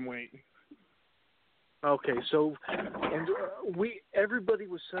put on some weight. Okay, so and everybody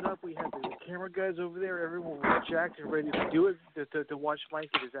was set up. We had the camera guys over there. Everyone was jacked and ready to do it to watch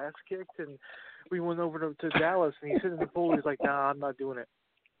Mike get his ass kicked. And we went over to Dallas, and he's sitting in the pool. He's like, "Nah, I'm not doing it."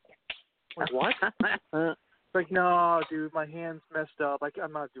 I'm like, what? Like, no, dude, my hand's messed up. Like,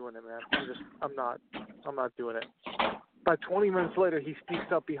 I'm not doing it, man. I'm not doing it. About 20 minutes later, he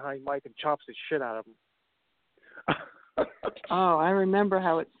sneaks up behind Mike and chops the shit out of him. Oh, I remember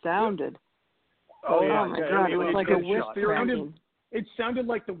how it sounded. Oh yeah, my God, it was like a whisper. It sounded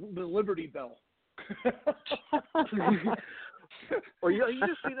like the Liberty Bell. Or you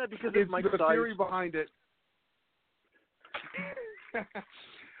just seen that because it's of my the size? theory behind it.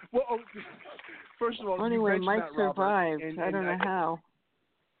 Well, first of all, anyway, you Mike mentioned that, Robert, survived. I don't know how.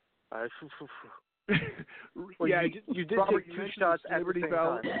 Well, yeah, you did Robert, take you two mentioned shots the at Liberty the same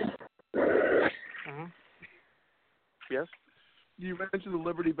Bell. time. Yes. You mentioned the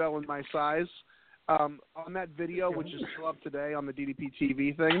Liberty Bell and my size. On that video, which is still up today on the DDP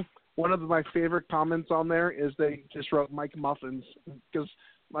TV thing, one of my favorite comments on there is they just wrote Mike Muffins because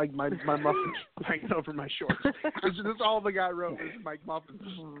my muffins hanging over my shorts. That's all the guy wrote is Mike Muffins.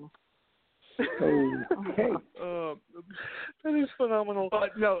 Okay. That is phenomenal.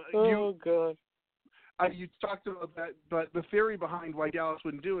 But no, God. You talked about that, but the theory behind why Dallas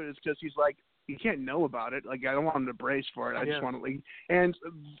wouldn't do it is because he's like, he can't know about it. Like, I don't want him to brace for it. I just want to, like, and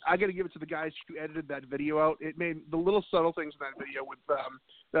I got to give it to the guys who edited that video out. It made the little subtle things in that video with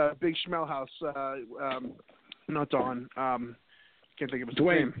Big Schmelhouse, not Don. Can't think of his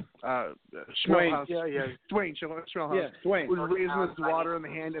name. Schmelhouse. Yeah. Dwayne Schmelhouse. Yeah, Dwayne. Was raising his water in the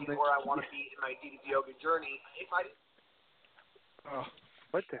hand and then. Where I want to be in my DDP yoga journey. If I.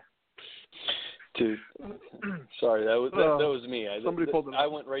 What the? Dude, sorry, that was me. Somebody pulled it. I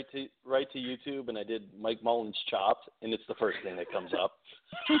went right to YouTube and I did Mike Mullins chopped, and it's the first thing that comes up.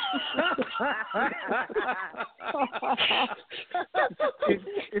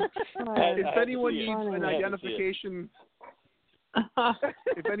 If anyone needs an identification,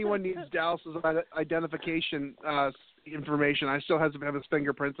 if anyone needs Dallas's identification information, I still have his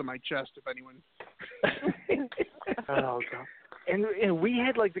fingerprints on my chest. If anyone. Oh God. And we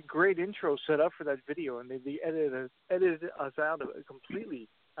had like the great intro set up for that video, and they edited us out of it, completely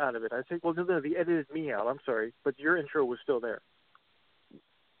out of it. I think, well, no, they edited me out. I'm sorry, but your intro was still there.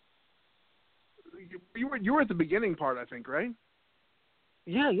 You were at the beginning part, I think, right?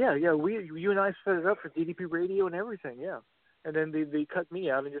 Yeah. You and I set it up for DDP Radio and everything, yeah. And then they cut me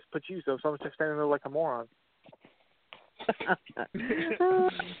out and just put you, so I'm just standing there like a moron. They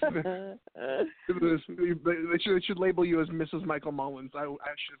should label you as Mrs. Michael Mullins. I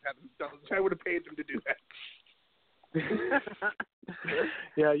should have had them done. I would have paid them to do that.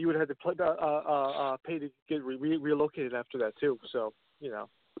 Yeah, you would have to pay to get relocated after that too. So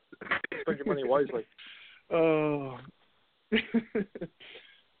spend your money wisely.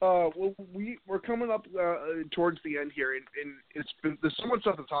 Well, we're coming up towards the end here, and there's so much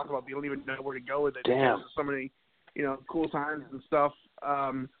stuff to talk about. You don't even know where to go with it. Damn. There's so many, cool times and stuff.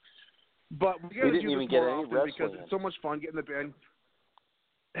 But we got to do this more often because it's so much fun getting the band.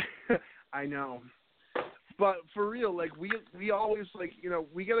 I know. But for real, like we always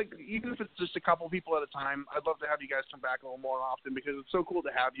we gotta, even if it's just a couple people at a time. I'd love to have you guys come back a little more often because it's so cool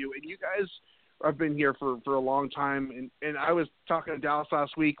to have you. And you guys have been here for a long time. And I was talking to Dallas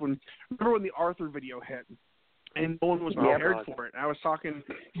last week remember when the Arthur video hit. And no one was prepared for it. I was talking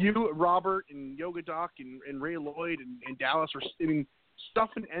you, Robert, and Yoga Doc, and Ray Lloyd, and Dallas were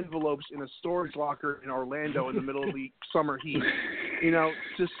stuffing envelopes in a storage locker in Orlando in the middle of the summer heat. To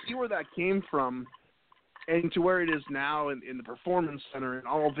see where that came from and to where it is now in the Performance Center and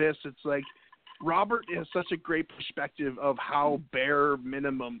all this, it's like Robert has such a great perspective of how bare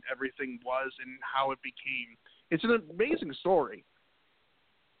minimum everything was and how it became. It's an amazing story.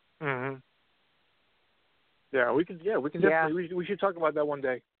 Mm-hmm. Yeah, we can definitely. We should talk about that one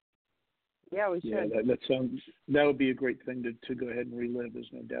day. Yeah, we should. Yeah, that would be a great thing to go ahead and relive. There's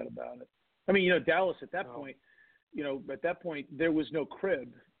no doubt about it. I mean, Dallas at that point, there was no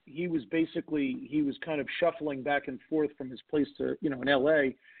crib. He was kind of shuffling back and forth from his place to in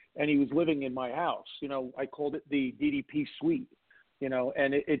LA, and he was living in my house. I called it the DDP suite.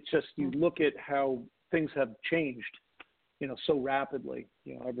 And it just, you look at how things have changed, so rapidly,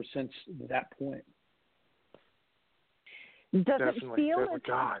 ever since that point.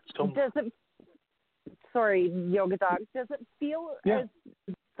 Sorry, Yoga Doc, does it feel as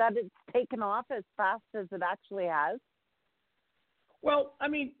that it's taken off as fast as it actually has? Well, I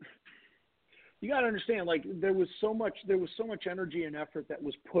mean, you got to understand, like there was so much energy and effort that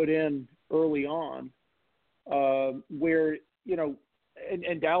was put in early on, where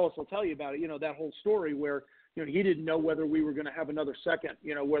and Dallas will tell you about it. That whole story where he didn't know whether we were going to have another second.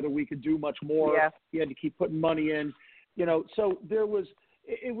 Whether we could do much more. Yeah. He had to keep putting money in. So there was.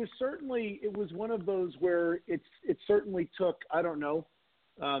 It was one of those where it certainly took, I don't know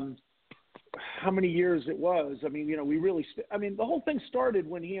how many years it was. I mean, the whole thing started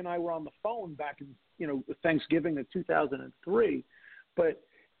when he and I were on the phone back in, Thanksgiving of 2003. But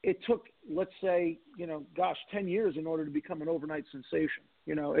it took, let's say, 10 years in order to become an overnight sensation.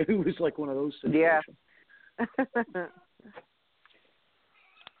 It was like one of those situations. Yeah.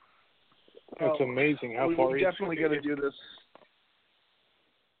 It's amazing how far we definitely got to do this.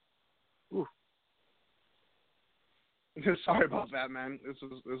 Sorry about that, man. This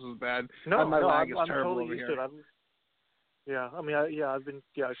is bad. No, my lag is I'm terrible totally over used here. to it.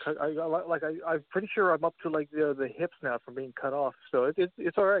 I'm pretty sure I'm up to like the hips now from being cut off. So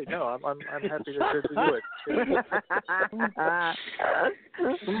it's all right. No, I'm happy to do it.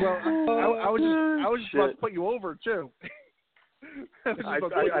 Well, I was just about to put you over too.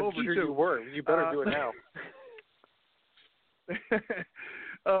 I'm sure you were. You better do it now.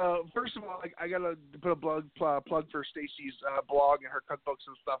 First of all, I gotta put a plug for Stacy's blog and her cookbooks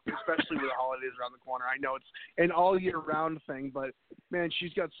and stuff, especially with the holidays around the corner. I know it's an all year round thing, but man,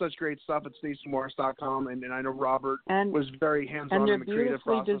 she's got such great stuff at StacyMorris.com, and I know Robert was very hands on in the creative process.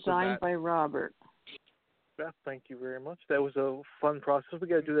 And they're beautifully designed by Robert. Beth, thank you very much. That was a fun process. We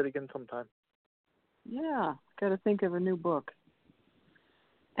got to do that again sometime. Yeah, got to think of a new book.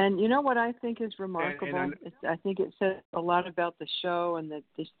 And you know what I think is remarkable? I think it says a lot about the show and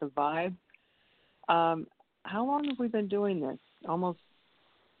just the vibe. How long have we been doing this? Almost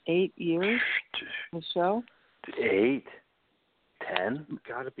 8 years, the show? 8? 10?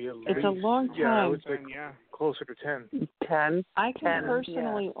 Got to be at least. It's a long time. Yeah, I would say closer to 10. 10. I can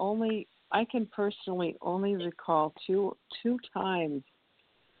personally only recall two times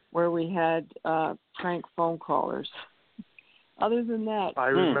where we had prank phone callers. Other than that, I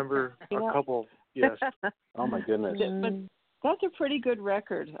remember a couple. Yes. Oh my goodness. But that's a pretty good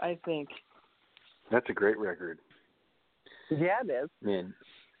record, I think. That's a great record. Yeah, it is. Man.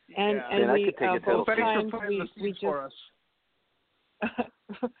 And I we could take it both to times we just for us.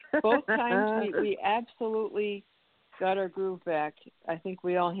 both times we absolutely got our groove back. I think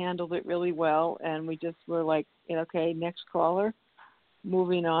we all handled it really well, and we just were like, okay, next caller,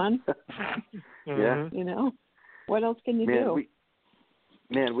 moving on. Yeah. You know, what else can you do?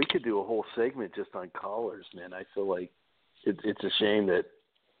 We could do a whole segment just on callers, man. I feel like it's a shame that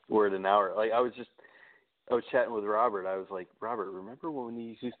we're at an hour. Like I was chatting with Robert. I was like, Robert, remember when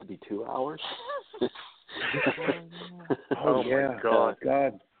these used to be 2 hours? Oh yeah. my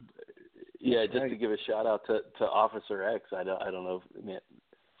God. Yeah, just to give a shout out to Officer X. I don't know, man.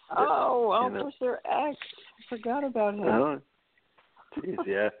 Officer X. I forgot about him. Jeez,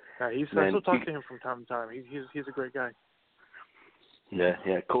 yeah. I still talk to him from time to time. He's a great guy. Yeah,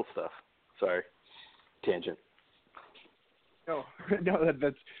 cool stuff. Sorry, tangent. No,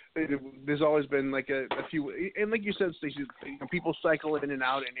 that's. There's always been like a few, and like you said, Stacey, people cycle in and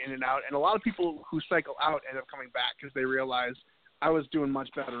out, and a lot of people who cycle out end up coming back because they realize I was doing much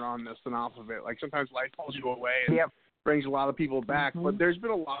better on this than off of it. Like sometimes life pulls you away and brings a lot of people back, but there's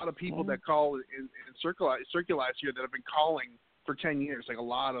been a lot of people that call and circulize here that have been calling for 10 years, like a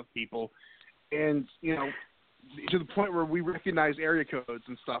lot of people, and to the point where we recognize area codes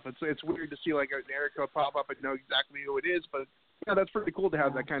and stuff. It's weird to see like an area code pop up and know exactly who it is, but that's pretty cool to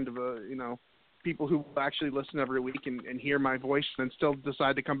have that kind of people who actually listen every week and hear my voice and still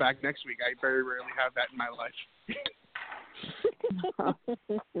decide to come back next week. I very rarely have that in my life.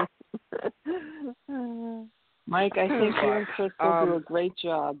 Mike, I think you and Crystal do a great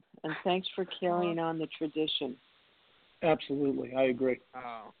job, and thanks for carrying on the tradition. Absolutely, I agree.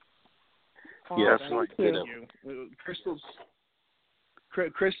 Yes, thank you.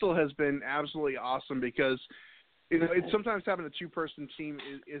 Crystal has been absolutely awesome because it's sometimes having a two-person team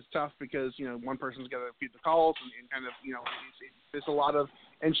is tough because one person's got to feed the calls and kind of there's a lot of,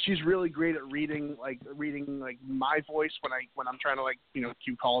 and she's really great at reading my voice when I'm trying to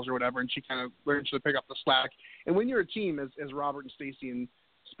cue calls or whatever, and she kind of learns to pick up the slack. And when you're a team, as Robert and Stacy and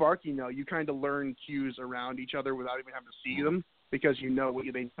Sparky you kind of learn cues around each other without even having to see them because what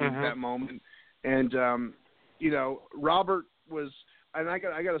they need at that moment. And Robert was, and I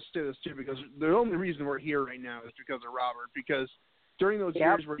got to say this too because the only reason we're here right now is because of Robert. Because during those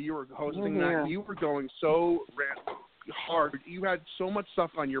years where you were hosting that, you were going so hard. You had so much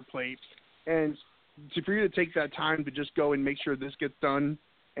stuff on your plate, and for you to take that time to just go and make sure this gets done,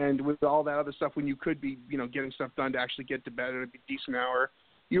 and with all that other stuff when you could be getting stuff done to actually get to bed at a decent hour,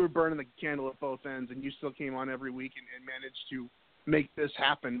 you were burning the candle at both ends, and you still came on every week and managed to make this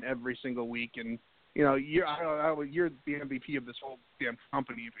happen every single week. And you're the MVP of this whole damn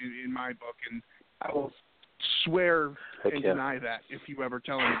company in my book, and I will swear and deny that if you ever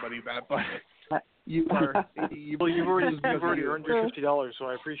tell anybody that. But you are. Well, you've already earned your $50, so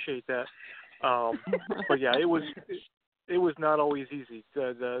I appreciate that. But yeah, it was not always easy.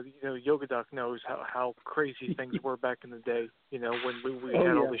 The Yoga Doc knows how crazy things were back in the day. When we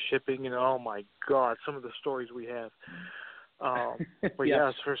had all the shipping, oh my God, some of the stories we have. But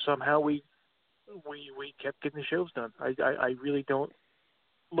yes, for somehow we kept getting the shows done. I really don't.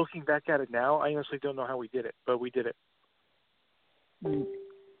 Looking back at it now, I honestly don't know how we did it, but we did it.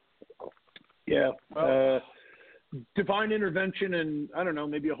 Yeah. divine intervention and, I don't know,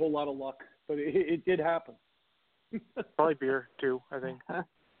 maybe a whole lot of luck. But it did happen. Probably beer, too, I think.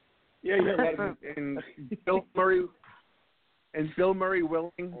 Yeah. And Bill Murray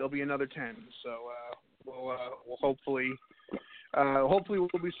willing, there'll be another 10. So we'll hopefully we'll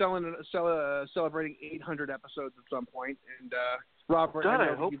be celebrating 800 episodes at some point. And Robert, God,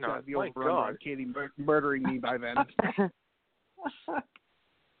 I hope you've not. got the My overrun God. on Katie murdering me by then.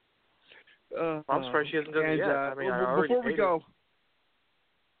 I'm surprised she hasn't done it yet. I mean, I already before we go.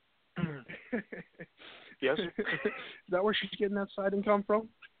 Yes. Is that where she's getting that side income from?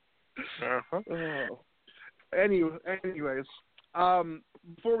 Anyways,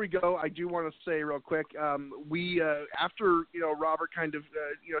 before we go, I do want to say real quick, we after Robert kind of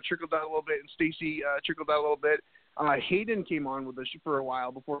trickled out a little bit and Stacy trickled out a little bit. Hayden came on with us for a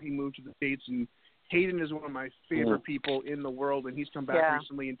while before he moved to the States, and Hayden is one of my favorite people in the world, and he's come back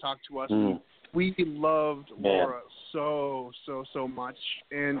recently and talked to us. And we loved Laura so much,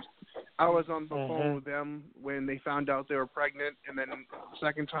 and I was on the phone with them when they found out they were pregnant, and then the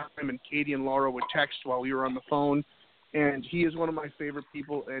second time, and Katie and Laura would text while we were on the phone, and he is one of my favorite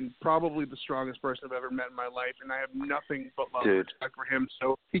people and probably the strongest person I've ever met in my life, and I have nothing but love and respect for him.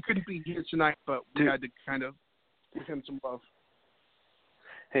 So he couldn't be here tonight, but we had to kind of give him some love.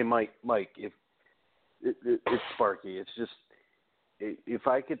 Hey, Mike, if it's Sparky. It's just, if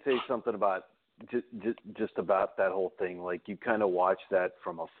I could say something about just about that whole thing, like you kind of watch that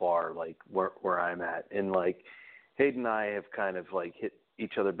from afar, like where I'm at, and like Hayden and I have kind of like hit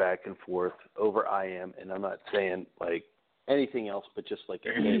each other back and forth over I Am, and I'm not saying like anything else, but just like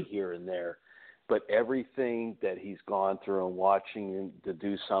a hit here and there. But everything that he's gone through and watching him to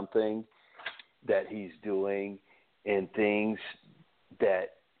do something that he's doing and things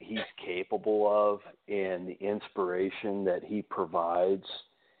that he's capable of and the inspiration that he provides,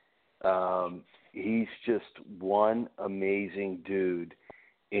 he's just one amazing dude.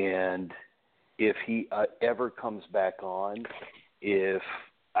 And if he ever comes back on, if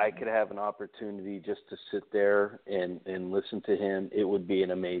I could have an opportunity just to sit there and listen to him, it would be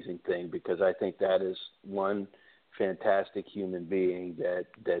an amazing thing, because I think that is one fantastic human being that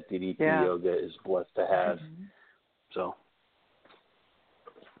DDP Yoga is blessed to have. So.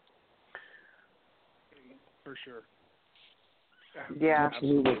 For sure. Yeah.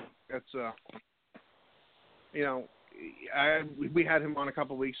 Absolutely. That's we had him on a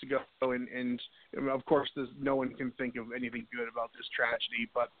couple of weeks ago, and of course, no one can think of anything good about this tragedy,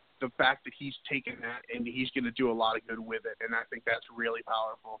 but the fact that he's taken that and he's going to do a lot of good with it, and I think that's really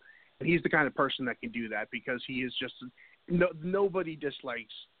powerful. And he's the kind of person that can do that, because he is just nobody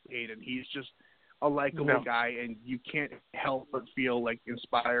dislikes Hayden. He's just a likable guy, and you can't help but feel like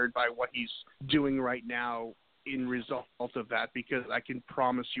inspired by what he's doing right now in result of that, because I can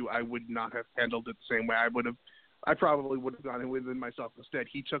promise you I would not have handled it the same way. I probably would have gone within myself instead.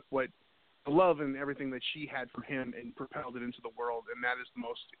 He took the love and everything that she had for him and propelled it into the world, and that is the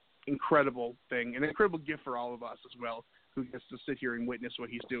most incredible thing, an incredible gift for all of us as well, who gets to sit here and witness what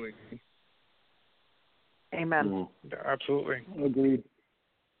he's doing. Amen. Yeah, absolutely. Agreed.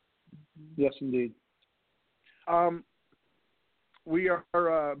 Yes, indeed. We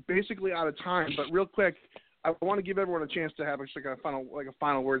are basically out of time, but real quick, I want to give everyone a chance to have a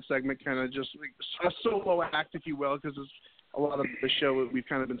final word segment, kind of just like a solo act, if you will, because it's a lot of the show we've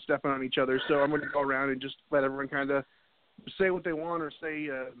kind of been stepping on each other. So I'm going to go around and just let everyone kind of say what they want, or say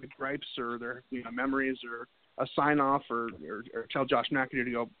the gripes or their memories, or a sign off, or tell Josh McAdoo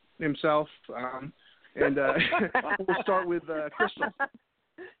to go himself. And we'll start with Crystal.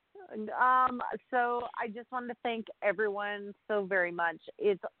 So I just want to thank everyone so very much.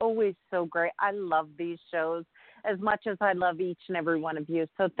 It's always so great. I love these shows as much as I love each and every one of you.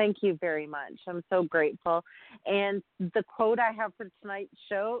 So thank you very much. I'm so grateful. And the quote I have for tonight's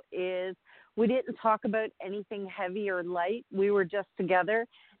show is, we didn't talk about anything heavy or light. We were just together,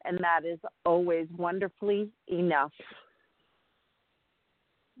 and that is always wonderfully enough.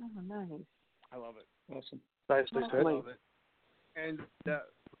 Oh, nice. I love it. Awesome. Nice. I love it. And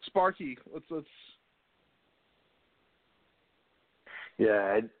Sparky, let's.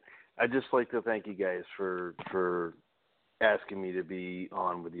 Yeah, I'd just like to thank you guys for asking me to be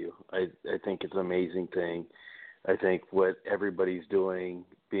on with you. I think it's an amazing thing. I think what everybody's doing,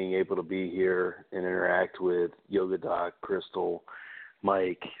 being able to be here and interact with Yoga Doc, Crystal,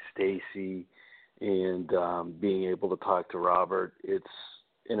 Mike, Stacy, and being able to talk to Robert, it's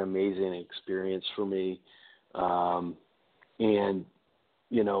an amazing experience for me. And,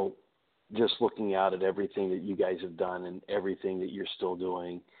 just looking out at everything that you guys have done and everything that you're still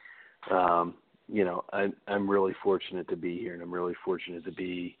doing, I'm really fortunate to be here, and I'm really fortunate to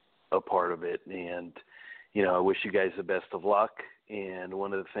be a part of it. And, I wish you guys the best of luck. And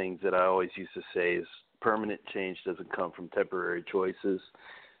one of the things that I always used to say is permanent change doesn't come from temporary choices.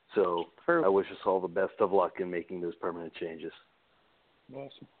 So I wish us all the best of luck in making those permanent changes.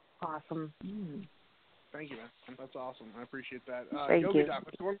 Awesome. Thank you, man. That's awesome. I appreciate that. Thank Yogi you. Doc,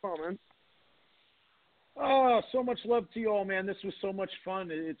 what's going on, man? Oh, so much love to you all, man. This was so much fun.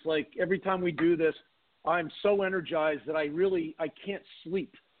 It's like every time we do this, I'm so energized that I can't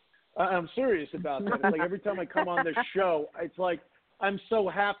sleep. I'm serious about that. It's like every time I come on this show, it's like I'm so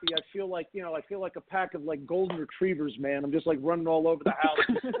happy. I feel like a pack of like golden retrievers, man. I'm just like running all over the house,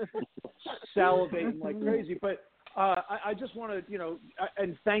 salivating like crazy. But I just want to,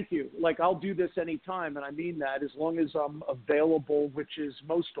 and thank you. Like I'll do this anytime, and I mean that, as long as I'm available, which is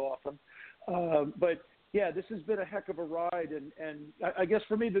most often. But yeah, this has been a heck of a ride, and I guess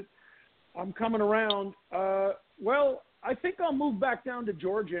for me that I'm coming around. Well, I think I'll move back down to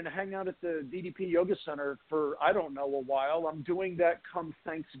Georgia and hang out at the DDP Yoga Center for, I don't know, a while. I'm doing that come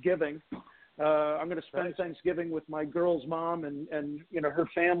Thanksgiving. I'm going to spend Thanksgiving with my girl's mom and her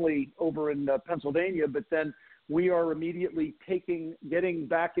family over in Pennsylvania, but then we are immediately getting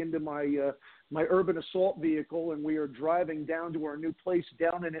back into my my urban assault vehicle, and we are driving down to our new place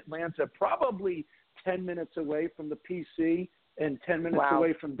down in Atlanta, probably 10 minutes away from the PC and 10 minutes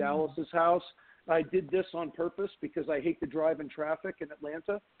away from Dallas's house. I did this on purpose because I hate to drive in traffic in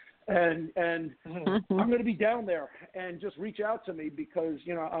Atlanta, and I'm going to be down there, and just reach out to me because,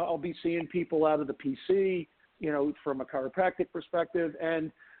 I'll be seeing people out of the PC, from a chiropractic perspective,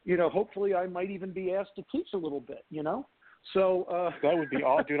 and, hopefully I might even be asked to teach a little bit, So that would be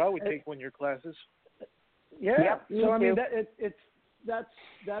awesome, dude. I would take one of your classes. Yeah. So I mean,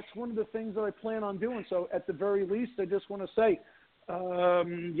 that's one of the things that I plan on doing. So at the very least, I just want to say,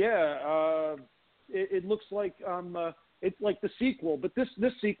 it looks like it's like the sequel, but this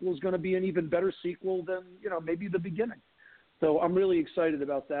sequel is going to be an even better sequel than maybe the beginning. So I'm really excited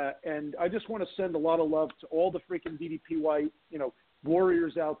about that, and I just want to send a lot of love to all the freaking DDPY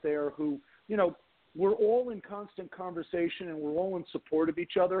warriors out there who we're all in constant conversation and we're all in support of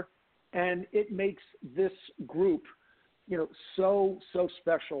each other, and it makes this group so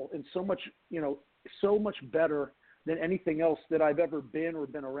special and so much better than anything else that I've ever been or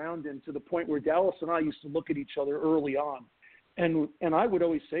been around in, to the point where Dallas and I used to look at each other early on. And I would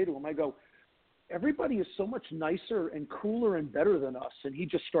always say to him, I go, everybody is so much nicer and cooler and better than us. And he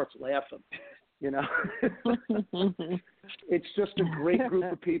just starts laughing, It's just a great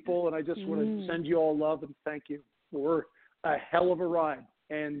group of people. And I just want to send you all love and thank you for a hell of a ride.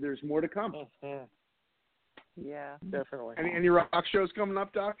 And there's more to come. Yeah, definitely. Any rock shows coming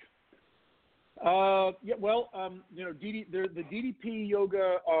up, Doc? The DDP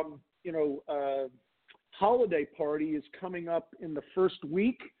Yoga, holiday party is coming up in the first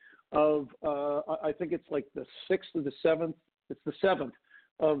week of, I think it's like the 6th or the 7th. It's the 7th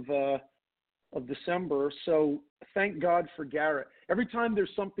of December. So thank God for Garrett. Every time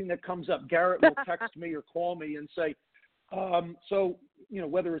there's something that comes up, Garrett will text me or call me and say,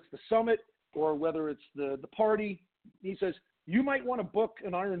 whether it's the summit or whether it's the party, he says, you might want to book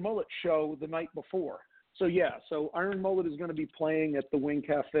an Iron Mullet show the night before. So Iron Mullet is going to be playing at the Wing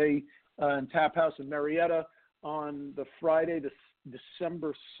Cafe and Tap House in Marietta on the Friday,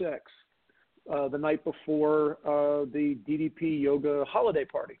 December 6th, the night before the DDP Yoga holiday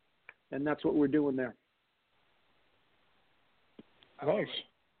party. And that's what we're doing there. Nice.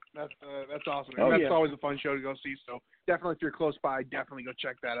 That's awesome. And that's always a fun show to go see. So definitely, if you're close by, definitely go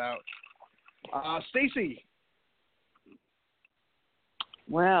check that out. Stacy.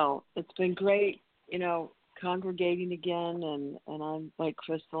 Well, it's been great, congregating again, and I'm like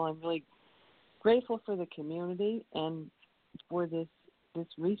Crystal. I'm really grateful for the community and for this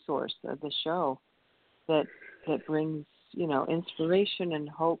resource of the show that brings inspiration and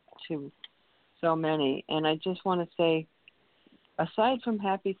hope to so many. And I just want to say, aside from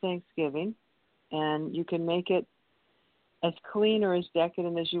Happy Thanksgiving, and you can make it as clean or as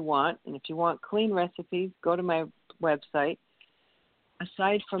decadent as you want, and if you want clean recipes, go to my website.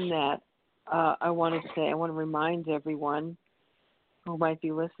 Aside from that, I want to remind everyone who might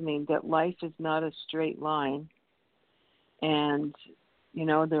be listening that life is not a straight line. And,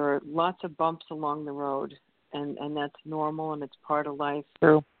 there are lots of bumps along the road, and that's normal and it's part of life.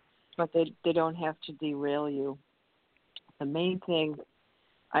 True. But they don't have to derail you. The main thing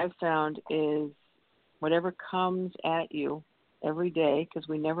I've found is whatever comes at you every day, because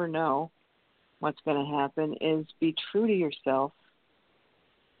we never know what's going to happen, is be true to yourself.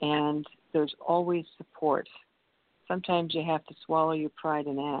 And there's always support. Sometimes you have to swallow your pride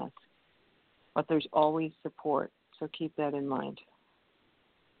and ask, but there's always support. So keep that in mind.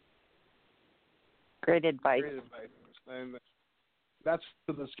 Great advice. Great advice. And that's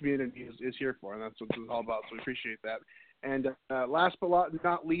what this community is here for, and that's what it's all about. So we appreciate that. And last but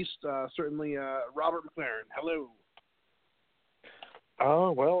not least, certainly Robert McLaren. Hello.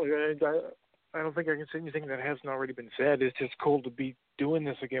 Oh, well, I don't think I can say anything that hasn't already been said. It's just cool to be doing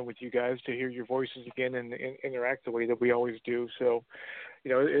this again with you guys, to hear your voices again and interact the way that we always do. So,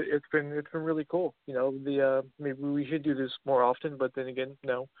 it's been really cool. Maybe we should do this more often, but then again,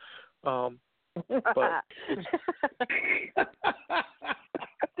 no. But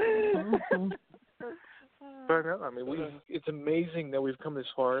But no, I mean, it's amazing that we've come this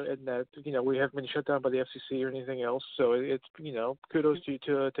far, and that we haven't been shut down by the FCC or anything else. So it's kudos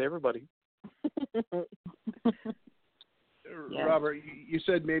to everybody. Yeah. Robert, you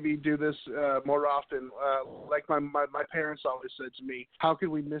said maybe do this more often. Like my parents always said to me, "How can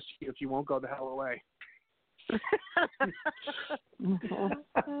we miss you if you won't go the hell away?"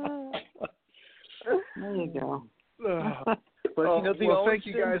 There you go. But thank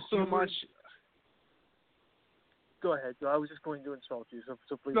you guys so much. Go ahead. I was just going to insult you, so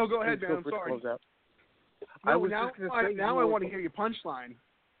please. No, go ahead, please man. I'm sorry. Close out. No, now I want to hear your punchline.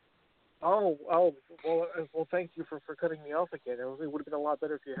 Oh, well, thank you for cutting me off again. It would have been a lot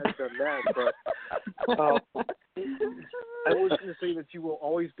better if you hadn't done that. But I was going to say that you will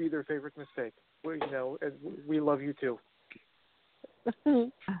always be their favorite mistake. And we love you too.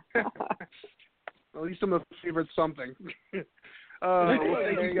 At least I'm a favorite something.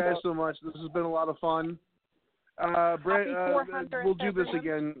 Thank you guys so much. This has been a lot of fun. Brett, we'll do this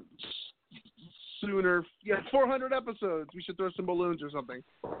again sooner. Yeah, 400 episodes. We should throw some balloons or something.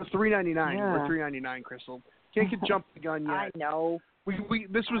 $3.99. Yeah. We're $3.99, Crystal. Can't get jump the gun yet. I know.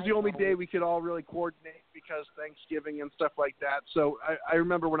 This was the only day we could all really coordinate because Thanksgiving and stuff like that. So I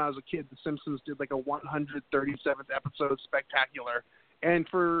remember when I was a kid, The Simpsons did like a 137th episode spectacular. And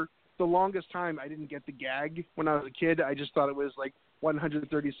for the longest time, I didn't get the gag when I was a kid. I just thought it was like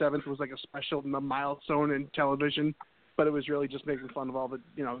 137th was like a special milestone in television. But it was really just making fun of all the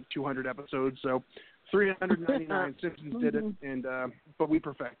 200 episodes. So 399 Simpsons did it, and but we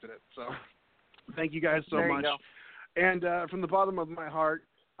perfected it. So thank you guys so much. And from the bottom of my heart,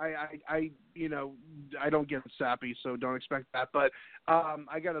 I don't get sappy, so don't expect that. But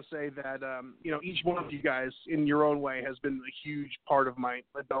I gotta say that each one of you guys in your own way has been a huge part of my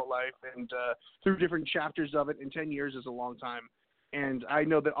adult life, and through different chapters of it. And 10 years is a long time. And I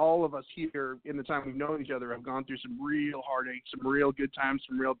know that all of us here in the time we've known each other have gone through some real heartache, some real good times,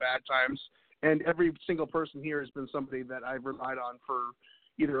 some real bad times. And every single person here has been somebody that I've relied on for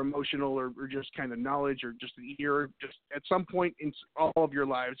either emotional or just kind of knowledge or just an ear. Just at some point in all of your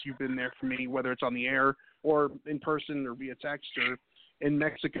lives, you've been there for me, whether it's on the air or in person or via text or in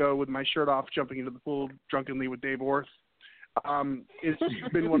Mexico with my shirt off jumping into the pool drunkenly with Dave Orth.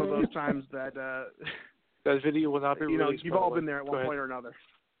 It's been one of those times that that video will not be released. You've all been there at one point or another.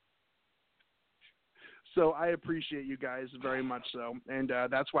 So I appreciate you guys very much so. And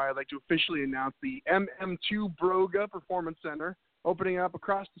that's why I'd like to officially announce the MM2 Broga Performance Center opening up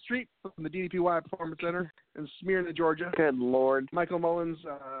across the street from the DDPY Performance Center in Smyrna, Georgia. Good Lord. Michael Mullins,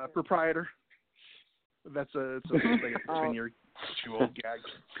 proprietor. That's it's like a 10-year old gag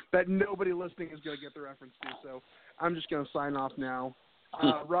that nobody listening is going to get the reference to. So I'm just going to sign off now.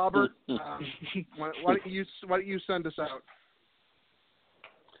 Robert, why don't you send us out?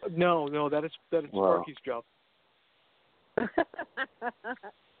 No, that is Sparky's job.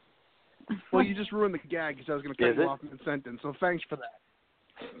 Well, you just ruined the gag because I was going to cut you off mid-sentence, so thanks for that.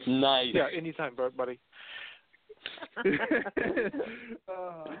 Nice. Yeah, anytime, buddy.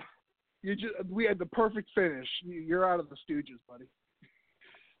 We had the perfect finish. You're out of the Stooges, buddy.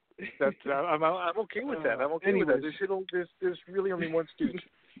 I'm okay with that. I'm okay with that. There's really only one Stooge.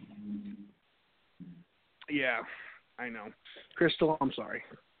 Yeah, I know. Crystal, I'm sorry.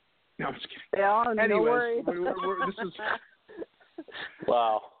 No, I'm just kidding. Yeah, anyways, no this is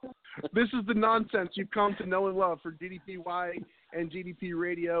wow. This is the nonsense you've come to know and love for DDPY and DDP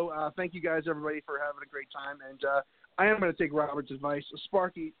Radio. Thank you guys, everybody, for having a great time. And I am going to take Robert's advice.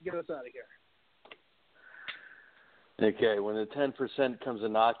 Sparky, get us out of here. Okay, when the 10% comes a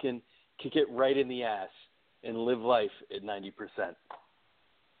knocking, kick it right in the ass and live life at 90%.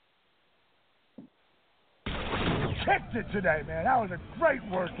 Kicked it today, man. That was a great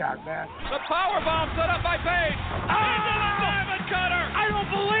workout, man. The power bomb set up by Page. Into the diamond cutter. I don't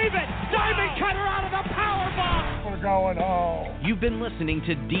believe it. Diamond cutter out of the power bomb. We're going home. You've been listening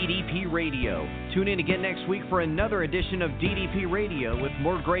to DDP Radio. Tune in again next week for another edition of DDP Radio with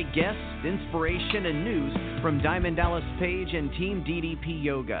more great guests, inspiration, and news from Diamond Dallas Page and Team DDP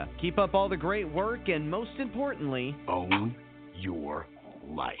Yoga. Keep up all the great work and, most importantly, own your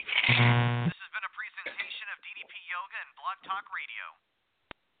life. This has been a presentation Yoga and Blog Talk Radio.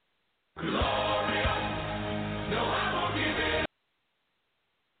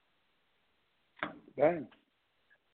 Bang.